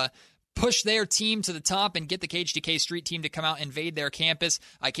to push their team to the top and get the KHDK street team to come out and invade their campus.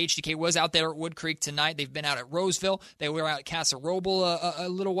 KHDK was out there at Wood Creek tonight. They've been out at Roseville. They were out at Casa Roble a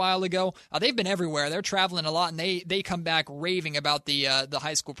little while ago. They've been everywhere. They're traveling a lot, and they come back raving about the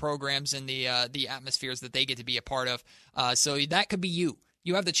high school programs and the atmospheres that they get to be a part of. So that could be you.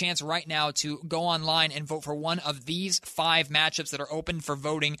 You have the chance right now to go online and vote for one of these 5 matchups that are open for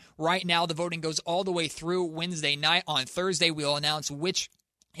voting. Right now, the voting goes all the way through Wednesday night. On Thursday, we'll announce which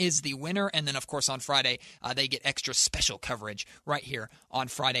is the winner, and then, of course, on Friday, they get extra special coverage right here on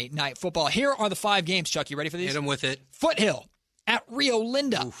Friday Night Football. Here are the 5 games, Chuck. You ready for these? Hit them with it. Foothill at Rio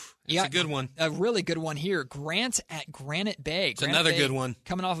Linda. Oof, that's a good one. A really good one here. Grant at Granite Bay. It's another good one.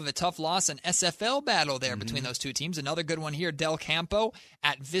 Coming off of a tough loss, an SFL battle there between those two teams. Another good one here. Del Campo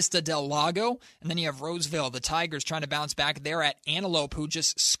at Vista del Lago. And then you have Roseville, the Tigers, trying to bounce back. They're at Antelope, who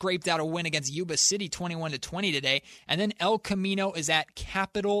just scraped out a win against Yuba City 21-20 today. And then El Camino is at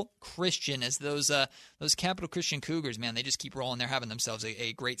Capital Christian, as those Capital Christian Cougars, man, they just keep rolling. They're having themselves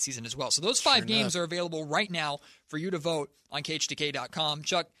a great season as well. So those 5 games are available right now for you to vote on KHDK.com.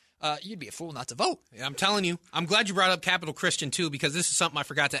 Chuck, you'd be a fool not to vote. Yeah, I'm telling you. I'm glad you brought up Capital Christian, too, because this is something I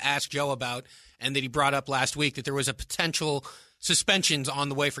forgot to ask Joe about and that he brought up last week, that there was a potential suspensions on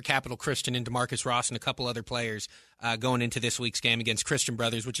the way for Capital Christian and DeMarcus Ross and a couple other players going into this week's game against Christian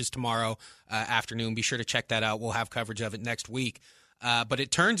Brothers, which is tomorrow afternoon. Be sure to check that out. We'll have coverage of it next week. But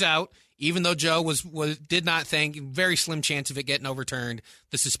it turns out, even though Joe did not think, very slim chance of it getting overturned,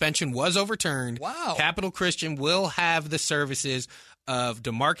 the suspension was overturned. Wow. Capital Christian will have the services of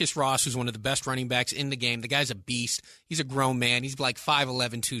DeMarcus Ross, who's one of the best running backs in the game. The guy's a beast. He's a grown man. He's like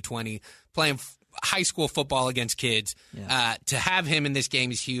 5'11", 220, playing high school football against kids. Yeah. To have him in this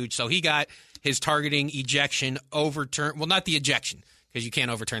game is huge. So he got his targeting ejection overturned. Well, not the ejection, because you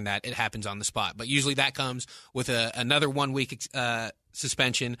can't overturn that. It happens on the spot. But usually that comes with another 1-week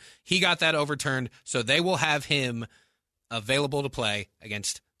suspension. He got that overturned, so they will have him available to play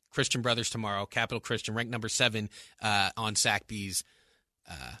against Christian Brothers tomorrow. Capital Christian, ranked number 7 on SACB's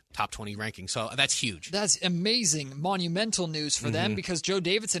top 20 ranking. So that's huge. That's amazing, monumental news for them, because Joe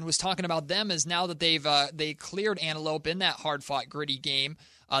Davidson was talking about them as now that they cleared Antelope in that hard-fought, gritty game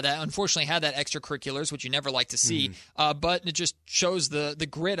that unfortunately had that extracurriculars, which you never like to see, but it just shows the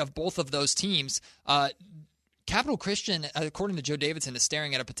grit of both of those teams. Capital Christian, according to Joe Davidson, is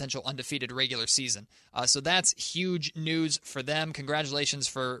staring at a potential undefeated regular season. So that's huge news for them. Congratulations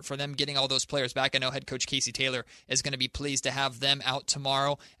for them getting all those players back. I know head coach Casey Taylor is going to be pleased to have them out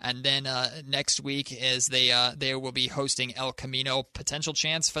tomorrow. And then next week is they will be hosting El Camino. Potential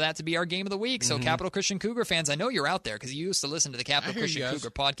chance for that to be our game of the week. So Capital Christian Cougar fans, I know you're out there because you used to listen to the Capital Christian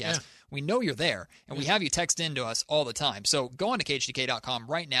Cougar podcast. Yeah. We know you're there, and we have you text in to us all the time. So go on to KHTK.com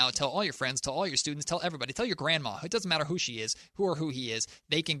right now. Tell all your friends, tell all your students, tell everybody, tell your grandma. It doesn't matter who she is, who he is.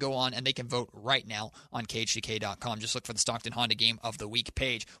 They can go on and they can vote right now on KHTK.com. Just look for the Stockton Honda Game of the Week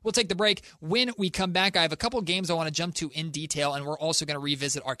page. We'll take the break. When we come back, I have a couple of games I want to jump to in detail, and we're also going to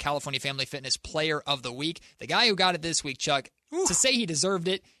revisit our California Family Fitness Player of the Week. The guy who got it this week, Chuck, to say he deserved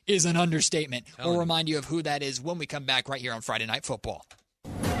it is an understatement. We'll remind you of who that is when we come back right here on Friday Night Football.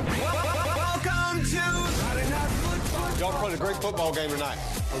 Welcome to Friday Night Football. Y'all played a great football game tonight.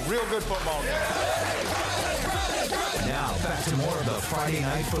 A real good football game. Now, back to more of the Friday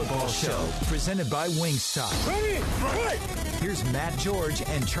Night Football Show, presented by Wingstop. Ready? Here's Matt George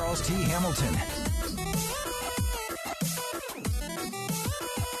and Charles T. Hamilton.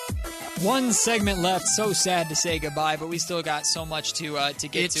 One segment left. So sad to say goodbye, but we still got so much to get to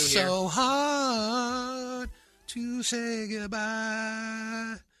here. It's so hard to say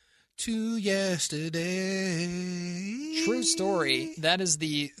goodbye to yesterday. True story. That is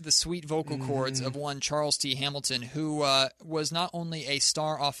the sweet vocal cords of one Charles T. Hamilton, who was not only a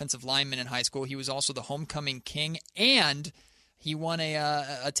star offensive lineman in high school, he was also the homecoming king, and he won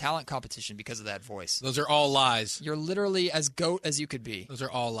a talent competition because of that voice. Those are all lies. You're literally as goat as you could be. Those are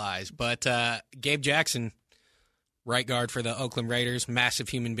all lies. But Gabe Jackson, right guard for the Oakland Raiders, massive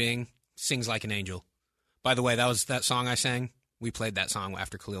human being, sings like an angel. By the way, that song I sang. We played that song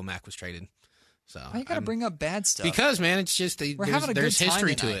after Khalil Mack was traded. So why you gotta bring up bad stuff? Because, man, it's just there's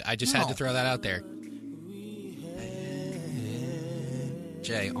history to it. I just had to throw that out there.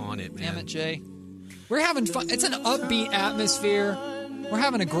 Jay, on it, man. Damn it, Jay. We're having fun. It's an upbeat atmosphere. We're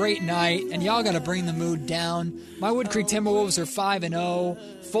having a great night, and y'all got to bring the mood down. My Wood Creek Timberwolves are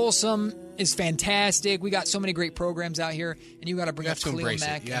 5-0. Folsom is fantastic. We got so many great programs out here, and you got to bring up Khalil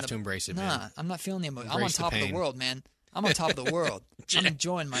Mack. You have to embrace it, man. Nah, I'm not feeling the emotion. I'm on top of the world, man. I'm on top of the world. I'm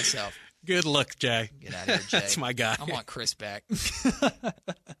enjoying myself. Good look, Jay. Get out of here, Jay. That's my guy. I want Chris back.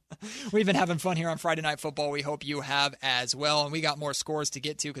 We've been having fun here on Friday Night Football. We hope you have as well. And we got more scores to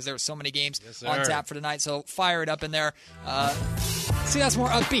get to because there were so many games on tap for tonight. So fire it up in there. See, that's more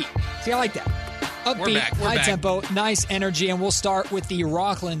upbeat. See, I like that. Upbeat, high tempo, nice energy. And we'll start with the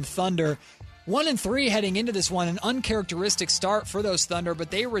Rockland Thunder. 1-3 heading into this one, an uncharacteristic start for those Thunder, but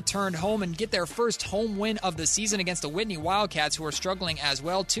they returned home and get their first home win of the season against the Whitney Wildcats, who are struggling as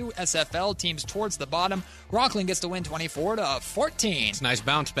well. Two SFL teams towards the bottom. Rockland gets the win 24-14. It's a nice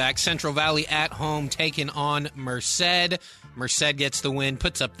bounce back. Central Valley at home taking on Merced. Merced gets the win,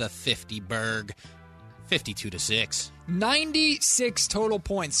 puts up the 50-burg. 52-6. 96 total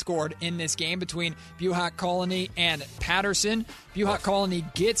points scored in this game between Buhak Colony and Patterson. Buhak Colony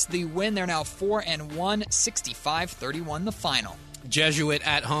gets the win. They're now 4-1, 65-31 the final. Jesuit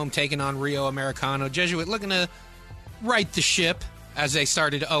at home taking on Rio Americano. Jesuit looking to right the ship as they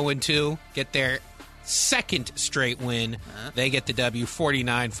started 0-2, get their second straight win. They get the W,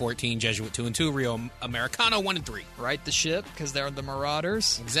 49-14. Jesuit 2-2. Rio Americano 1-3. Right the ship because they're the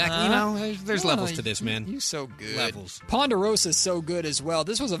Marauders. Exactly. There's levels to this, man. You so good. Levels. Ponderosa is so good as well.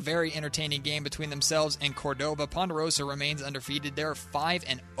 This was a very entertaining game between themselves and Cordova. Ponderosa remains undefeated. They're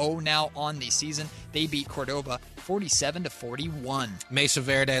 5-0 now on the season. They beat Cordova 47-41. Mesa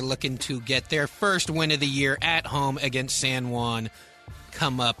Verde looking to get their first win of the year at home against San Juan.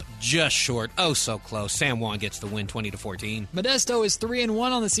 Come up just short. Oh, so close. San Juan gets the win 20-14. Modesto is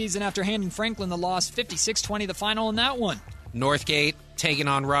 3-1 on the season after handing Franklin the loss 56-20 the final in that one. Northgate taking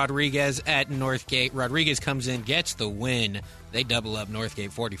on Rodriguez at Northgate. Rodriguez comes in, gets the win. They double up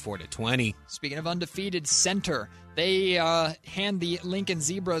Northgate 44-20. Speaking of undefeated, Center. They hand the Lincoln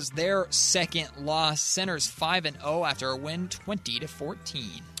Zebras their second loss. Center's 5-0 after a win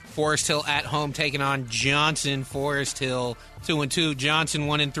 20-14. Forest Hill at home taking on Johnson. Forest Hill 2-2. Johnson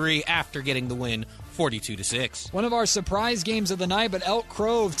 1-3 after getting the win 42-6. One of our surprise games of the night, but Elk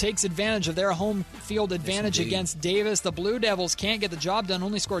Grove takes advantage of their home field advantage against Davis. The Blue Devils can't get the job done,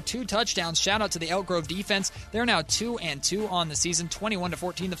 only scored 2 touchdowns. Shout out to the Elk Grove defense. They're now 2-2 on the season,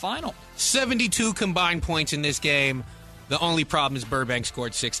 21-14 the final. 72 combined points in this game. The only problem is Burbank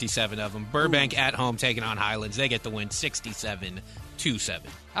scored 67 of them. Burbank at home taking on Highlands. They get the win 67-7.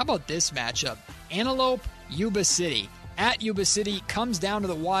 How about this matchup? Antelope, Yuba City. At Yuba City, comes down to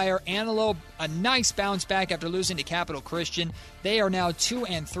the wire. Antelope, a nice bounce back after losing to Capital Christian. They are now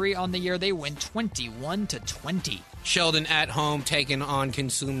 2-3 on the year. They win 21-20. Sheldon at home taking on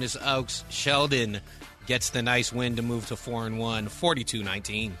Consumnes Oaks. Sheldon gets the nice win to move to 4-1,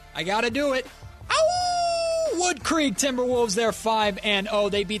 42-19. I gotta do it. Ow! Wood Creek Timberwolves, they're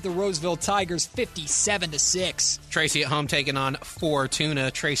 5-0. They beat the Roseville Tigers 57-6. Tracy at home taking on Fortuna.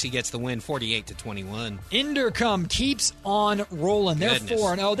 Tracy gets the win 48-21. Indercom keeps on rolling. They're Goodness.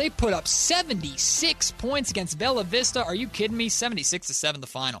 4-0. They put up 76 points against Bella Vista. Are you kidding me? 76-7 the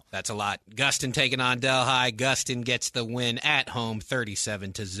final. That's a lot. Guston taking on Delhi. Guston gets the win at home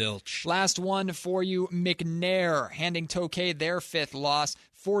 37-0. Last one for you, McNair handing Tokay their 5th loss,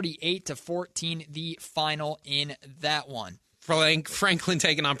 48-14 the final in that one. Franklin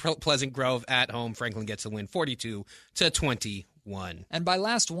taking on Pleasant Grove at home. Franklin gets the win 42-21. And by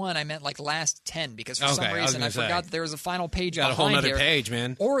last one, I meant like last 10 because for some reason I forgot that there was a final page got behind a whole nother here. page,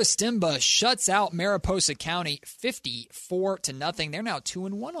 man. Orostimba shuts out Mariposa County 54-0. They're now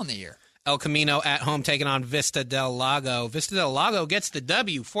 2-1 on the year. El Camino at home taking on Vista del Lago. Vista del Lago gets the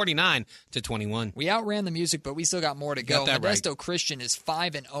W 49-21. We outran the music, but we still got more to go. That Modesto right. Christian is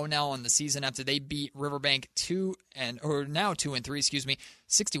 5-0 now on the season after they beat Riverbank 2-3,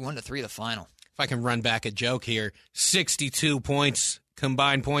 61-3 the final. If I can run back a joke here, 62 points,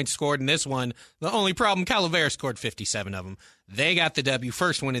 combined points scored in this one. The only problem, Calavera scored 57 of them. They got the W,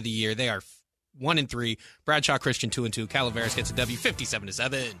 first win of the year. They are 1-3. Bradshaw Christian 2-2. Calaveras gets a W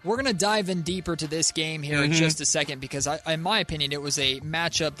 57-7. We're going to dive in deeper to this game here in just a second because, in my opinion, it was a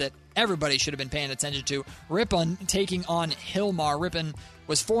matchup that everybody should have been paying attention to. Ripon taking on Hillmar. Ripon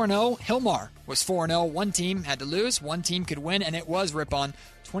was 4-0. Hillmar was 4-0. One team had to lose. One team could win, and it was Ripon.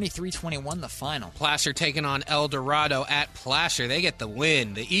 23-21 the final. Placer taking on El Dorado at Placer. They get the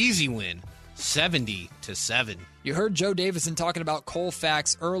win, the easy win, 70-7. You heard Joe Davison talking about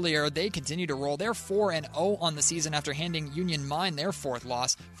Colfax earlier. They continue to roll. They're 4-0 on the season after handing Union Mine their 4th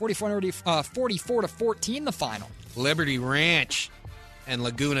loss. 44-14 the final. Liberty Ranch and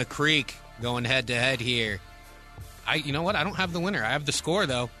Laguna Creek going head-to-head here. You know what? I don't have the winner. I have the score,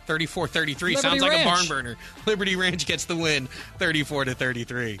 though. 34-33. Sounds like a barn burner. Liberty Ranch gets the win,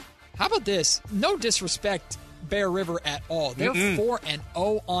 34-33. How about this? No disrespect, Bear River at all. They're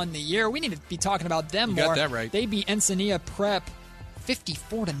 4-0 on the year. We need to be talking about them more. Got that right. They beat Encinitas Prep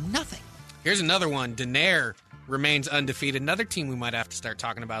 54-0. Here's another one. Denair remains undefeated. Another team we might have to start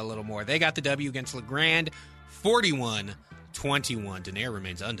talking about a little more. They got the W against LeGrand, 41-21. Denair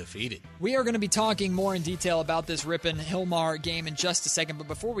remains undefeated. We are going to be talking more in detail about this Ripon-Hillmar game in just a second, but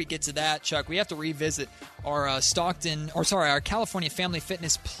before we get to that, Chuck, we have to revisit our our California Family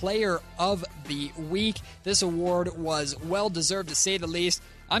Fitness Player of the Week. This award was well-deserved, to say the least.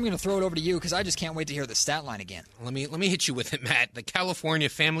 I'm going to throw it over to you because I just can't wait to hear the stat line again. Let me hit you with it, Matt. The California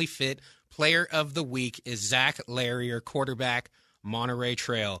Family Fit Player of the Week is Zach Larrier, quarterback, Monterey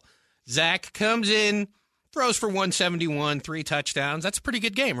Trail. Zach comes in, throws for 171, 3 touchdowns. That's a pretty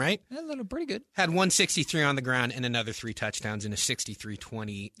good game, right? Yeah, pretty good. Had 163 on the ground and another 3 touchdowns in a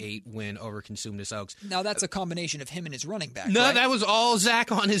 63-28 win over Consumnes Oaks. Now, that's a combination of him and his running back, No, right? that was all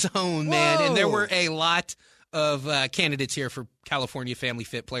Zach on his own, man. Whoa. And there were a lot of candidates here for California Family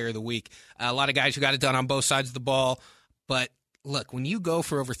Fit Player of the Week. A lot of guys who got it done on both sides of the ball. But, look, when you go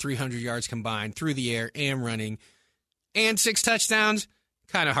for over 300 yards combined through the air and running and 6 touchdowns,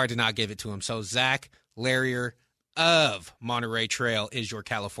 kind of hard to not give it to him. So, Zach Larrier of Monterey Trail is your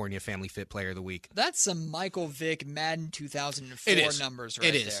California Family Fit Player of the Week. That's some Michael Vick Madden 2004 numbers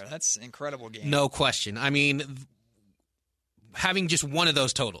right there. That's an incredible game. No question. I mean, having just one of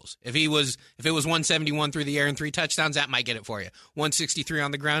those totals. If it was 171 through the air and 3 touchdowns, that might get it for you. 163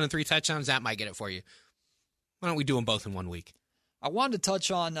 on the ground and 3 touchdowns, that might get it for you. Why don't we do them both in 1 week? I wanted to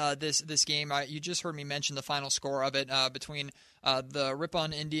touch on this game. You just heard me mention the final score of it between the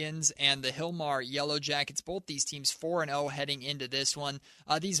Ripon Indians and the Hillmar Yellow Jackets. Both these teams 4-0 heading into this one.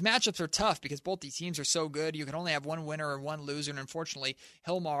 These matchups are tough because both these teams are so good. You can only have one winner and one loser, and unfortunately,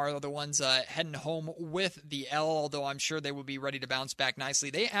 Hillmar are the ones heading home with the L, although I'm sure they will be ready to bounce back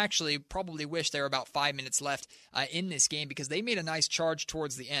nicely. They actually probably wish there were about 5 minutes left in this game because they made a nice charge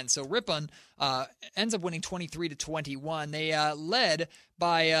towards the end. So Ripon ends up winning 23-21. They led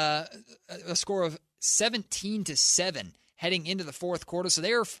by a score of 17-7 heading into the fourth quarter. So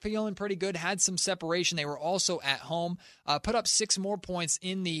they were feeling pretty good, had some separation. They were also at home, put up 6 more points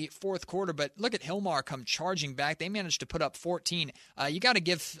in the fourth quarter. But look at Hillmar come charging back. They managed to put up 14. You got to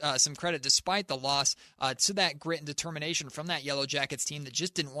give some credit, despite the loss, to that grit and determination from that Yellow Jackets team that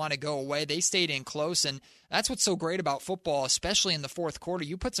just didn't want to go away. They stayed in close, and that's what's so great about football, especially in the fourth quarter.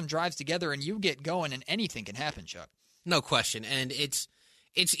 You put some drives together and you get going, and anything can happen, Chuck. No question. And it's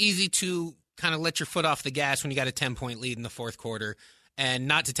easy to kind of let your foot off the gas when you got a 10-point lead in the fourth quarter, and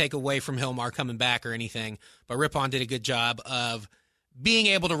not to take away from Hillmar coming back or anything, but Rippon did a good job of being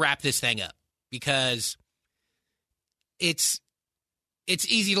able to wrap this thing up, because it's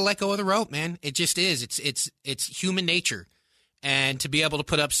easy to let go of the rope, man. It just is. It's human nature. And to be able to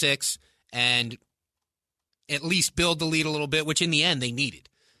put up 6 and at least build the lead a little bit, which in the end they needed.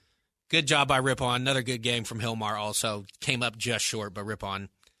 Good job by Rippon. Another good game from Hillmar also. Came up just short, but Rippon,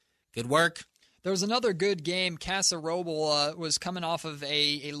 good work. There was another good game. Casa Roble was coming off of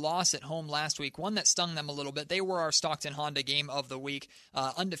a loss at home last week, one that stung them a little bit. They were our Stockton Honda game of the week.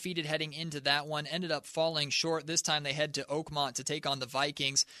 Undefeated heading into that one, ended up falling short. This time they head to Oakmont to take on the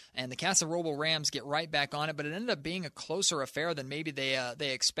Vikings, and the Casa Roble Rams get right back on it, but it ended up being a closer affair than maybe they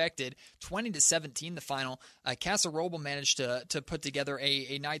expected. 20-17 the final. Casa Roble managed to put together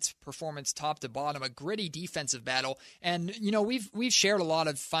a night's performance top to bottom, a gritty defensive battle. And, you know, we've shared a lot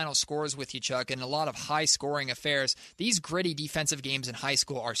of final scores with you, Chuck, and a lot of high-scoring affairs. These gritty defensive games in high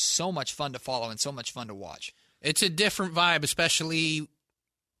school are so much fun to follow and so much fun to watch. It's a different vibe, especially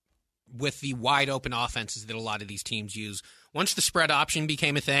with the wide-open offenses that a lot of these teams use. Once the spread option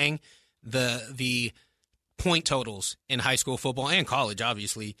became a thing, the point totals in high school football and college,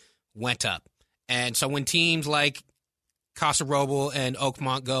 obviously, went up. And so when teams like Casa Roble and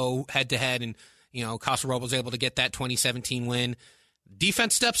Oakmont go head-to-head, and, you know, Casa Roble's able to get that 2017 win,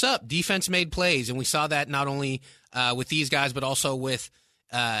 defense steps up. Defense made plays, and we saw that not only with these guys, but also with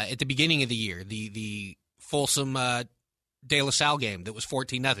at the beginning of the year, the Folsom De La Salle game that was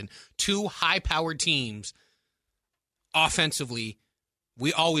 14-0. 2 high-powered teams offensively.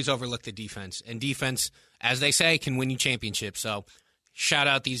 We always overlook the defense, and defense, as they say, can win you championships. So shout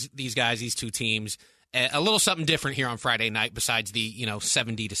out these guys, these 2 teams. A little something different here on Friday night besides the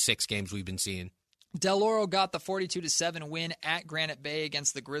 70-6 games we've been seeing. Del Oro got the 42-7 win at Granite Bay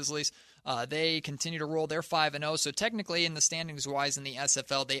against the Grizzlies. They continue to roll. They're 5-0. So technically, in the standings-wise in the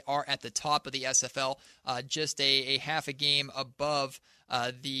SFL, they are at the top of the SFL, just a half a game above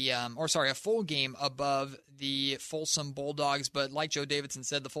a full game above the Folsom Bulldogs. But like Joe Davidson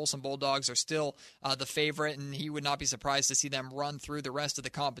said, the Folsom Bulldogs are still the favorite, and he would not be surprised to see them run through the rest of the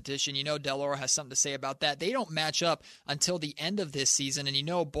competition. You know, Del Oro has something to say about that. They don't match up until the end of this season, and you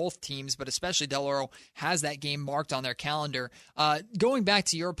know both teams, but especially Del Oro, has that game marked on their calendar. Going back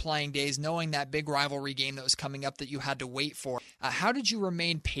to your playing days, knowing that big rivalry game that was coming up that you had to wait for, how did you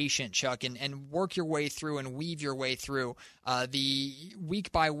remain patient, Chuck, and work your way through and weave your way through the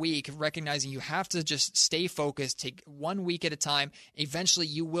week by week, recognizing you have to just stay focused, take 1 week at a time. Eventually,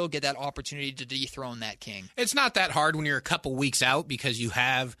 you will get that opportunity to dethrone that king. It's not that hard when you're a couple weeks out, because you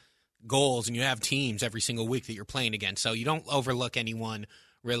have goals and you have teams every single week that you're playing against. So you don't overlook anyone,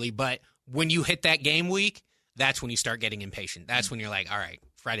 really. But when you hit that game week, that's when you start getting impatient. That's when you're like, all right,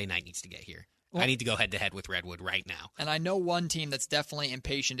 Friday night needs to get here. Well, I need to go head-to-head with Redwood right now. And I know one team that's definitely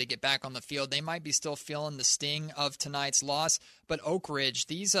impatient to get back on the field. They might be still feeling the sting of tonight's loss, but Oak Ridge,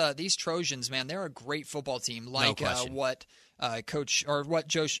 these Trojans, man, they're a great football team. Like what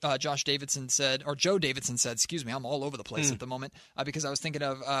Josh Davidson said, or Joe Davidson said, excuse me, I'm all over the place at the moment, because I was thinking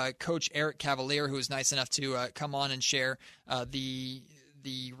of Coach Eric Cavalier, who was nice enough to come on and share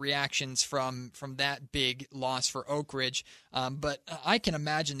the reactions from that big loss for Oak Ridge. But I can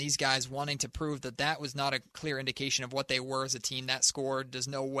imagine these guys wanting to prove that was not a clear indication of what they were as a team. That score does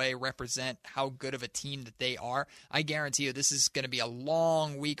no way represent how good of a team that they are. I guarantee you this is going to be a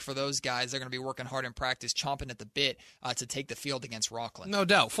long week for those guys. They're going to be working hard in practice, chomping at the bit to take the field against Rockland. No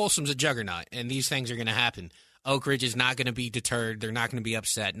doubt. Folsom's a juggernaut, and these things are going to happen. Oak Ridge is not going to be deterred. They're not going to be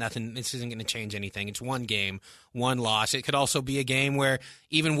upset. Nothing. This isn't going to change anything. It's one game, one loss. It could also be a game where,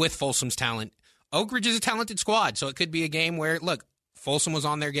 even with Folsom's talent, Oak Ridge is a talented squad. So it could be a game where, look, Folsom was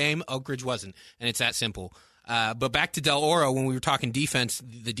on their game, Oak Ridge wasn't, and it's that simple. But back to Del Oro, when we were talking defense,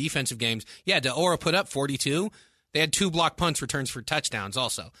 the defensive games, yeah, Del Oro put up 42. They had 2 block punts returns for touchdowns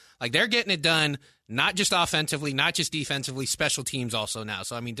also. Like, they're getting it done, not just offensively, not just defensively, special teams also now.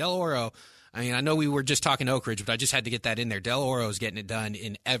 So, I mean, Del Oro, I know we were just talking Oak Ridge, but I just had to get that in there. Del Oro is getting it done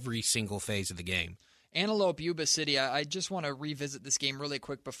in every single phase of the game. Antelope Yuba City, I just want to revisit this game really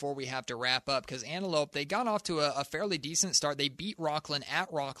quick before we have to wrap up, because Antelope, they got off to a fairly decent start. They beat Rockland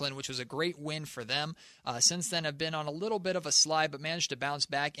at Rockland, which was a great win for them. Since then have been on a little bit of a slide, but managed to bounce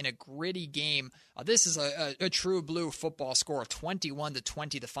back in a gritty game. This is a true blue football score of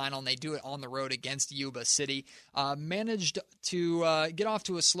 21-20 the final, and they do it on the road against Yuba City. Managed to get off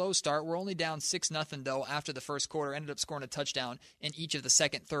to a slow start. We're only down 6-0 though after the first quarter. Ended up scoring a touchdown in each of the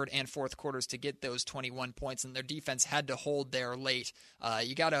second, third, and fourth quarters to get those 21 points, and their defense had to hold there late.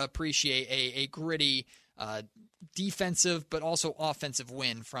 You got to appreciate a gritty defensive but also offensive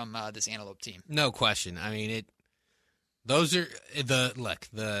win from this Antelope team. No question. I mean, those are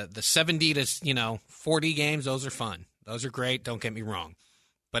the 70 to 40 games. Those are fun. Those are great. Don't get me wrong.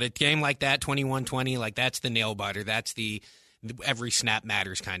 But a game like that, 21-20, like that's the nail biter. That's the every snap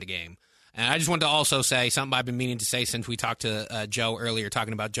matters kind of game. And I just wanted to also say something I've been meaning to say since we talked to Joe earlier,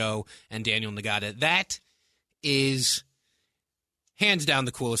 talking about Joe and Daniel Nagata. That is hands down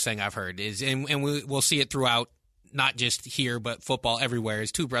the coolest thing I've heard. And we'll see it throughout, not just here, but football everywhere,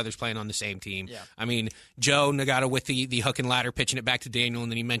 is two brothers playing on the same team. Yeah. I mean, Joe Nagata with the hook and ladder, pitching it back to Daniel,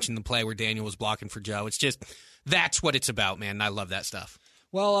 and then he mentioned the play where Daniel was blocking for Joe. It's just, that's what it's about, man, and I love that stuff.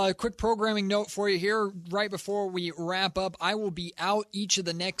 Well, a quick programming note for you here right before we wrap up. I will be out each of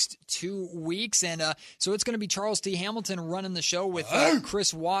the next 2 weeks, and so it's going to be Charles T. Hamilton running the show with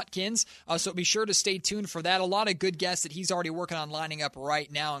Chris Watkins, so be sure to stay tuned for that. A lot of good guests that he's already working on lining up right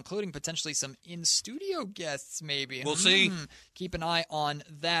now, including potentially some in-studio guests maybe. We'll see. Keep an eye on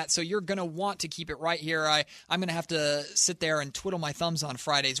that. So you're going to want to keep it right here. I'm going to have to sit there and twiddle my thumbs on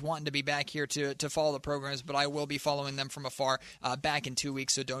Fridays wanting to be back here to follow the programs, but I will be following them from afar back in 2 weeks.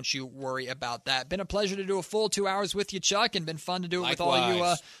 So don't you worry about that. Been a pleasure to do a full 2 hours with you, Chuck, and been fun to do it with all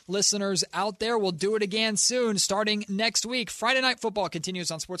you listeners out there. We'll do it again soon, starting next week. Friday Night Football continues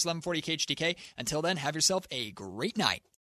on Sports 1140 KHTK. Until then, have yourself a great night.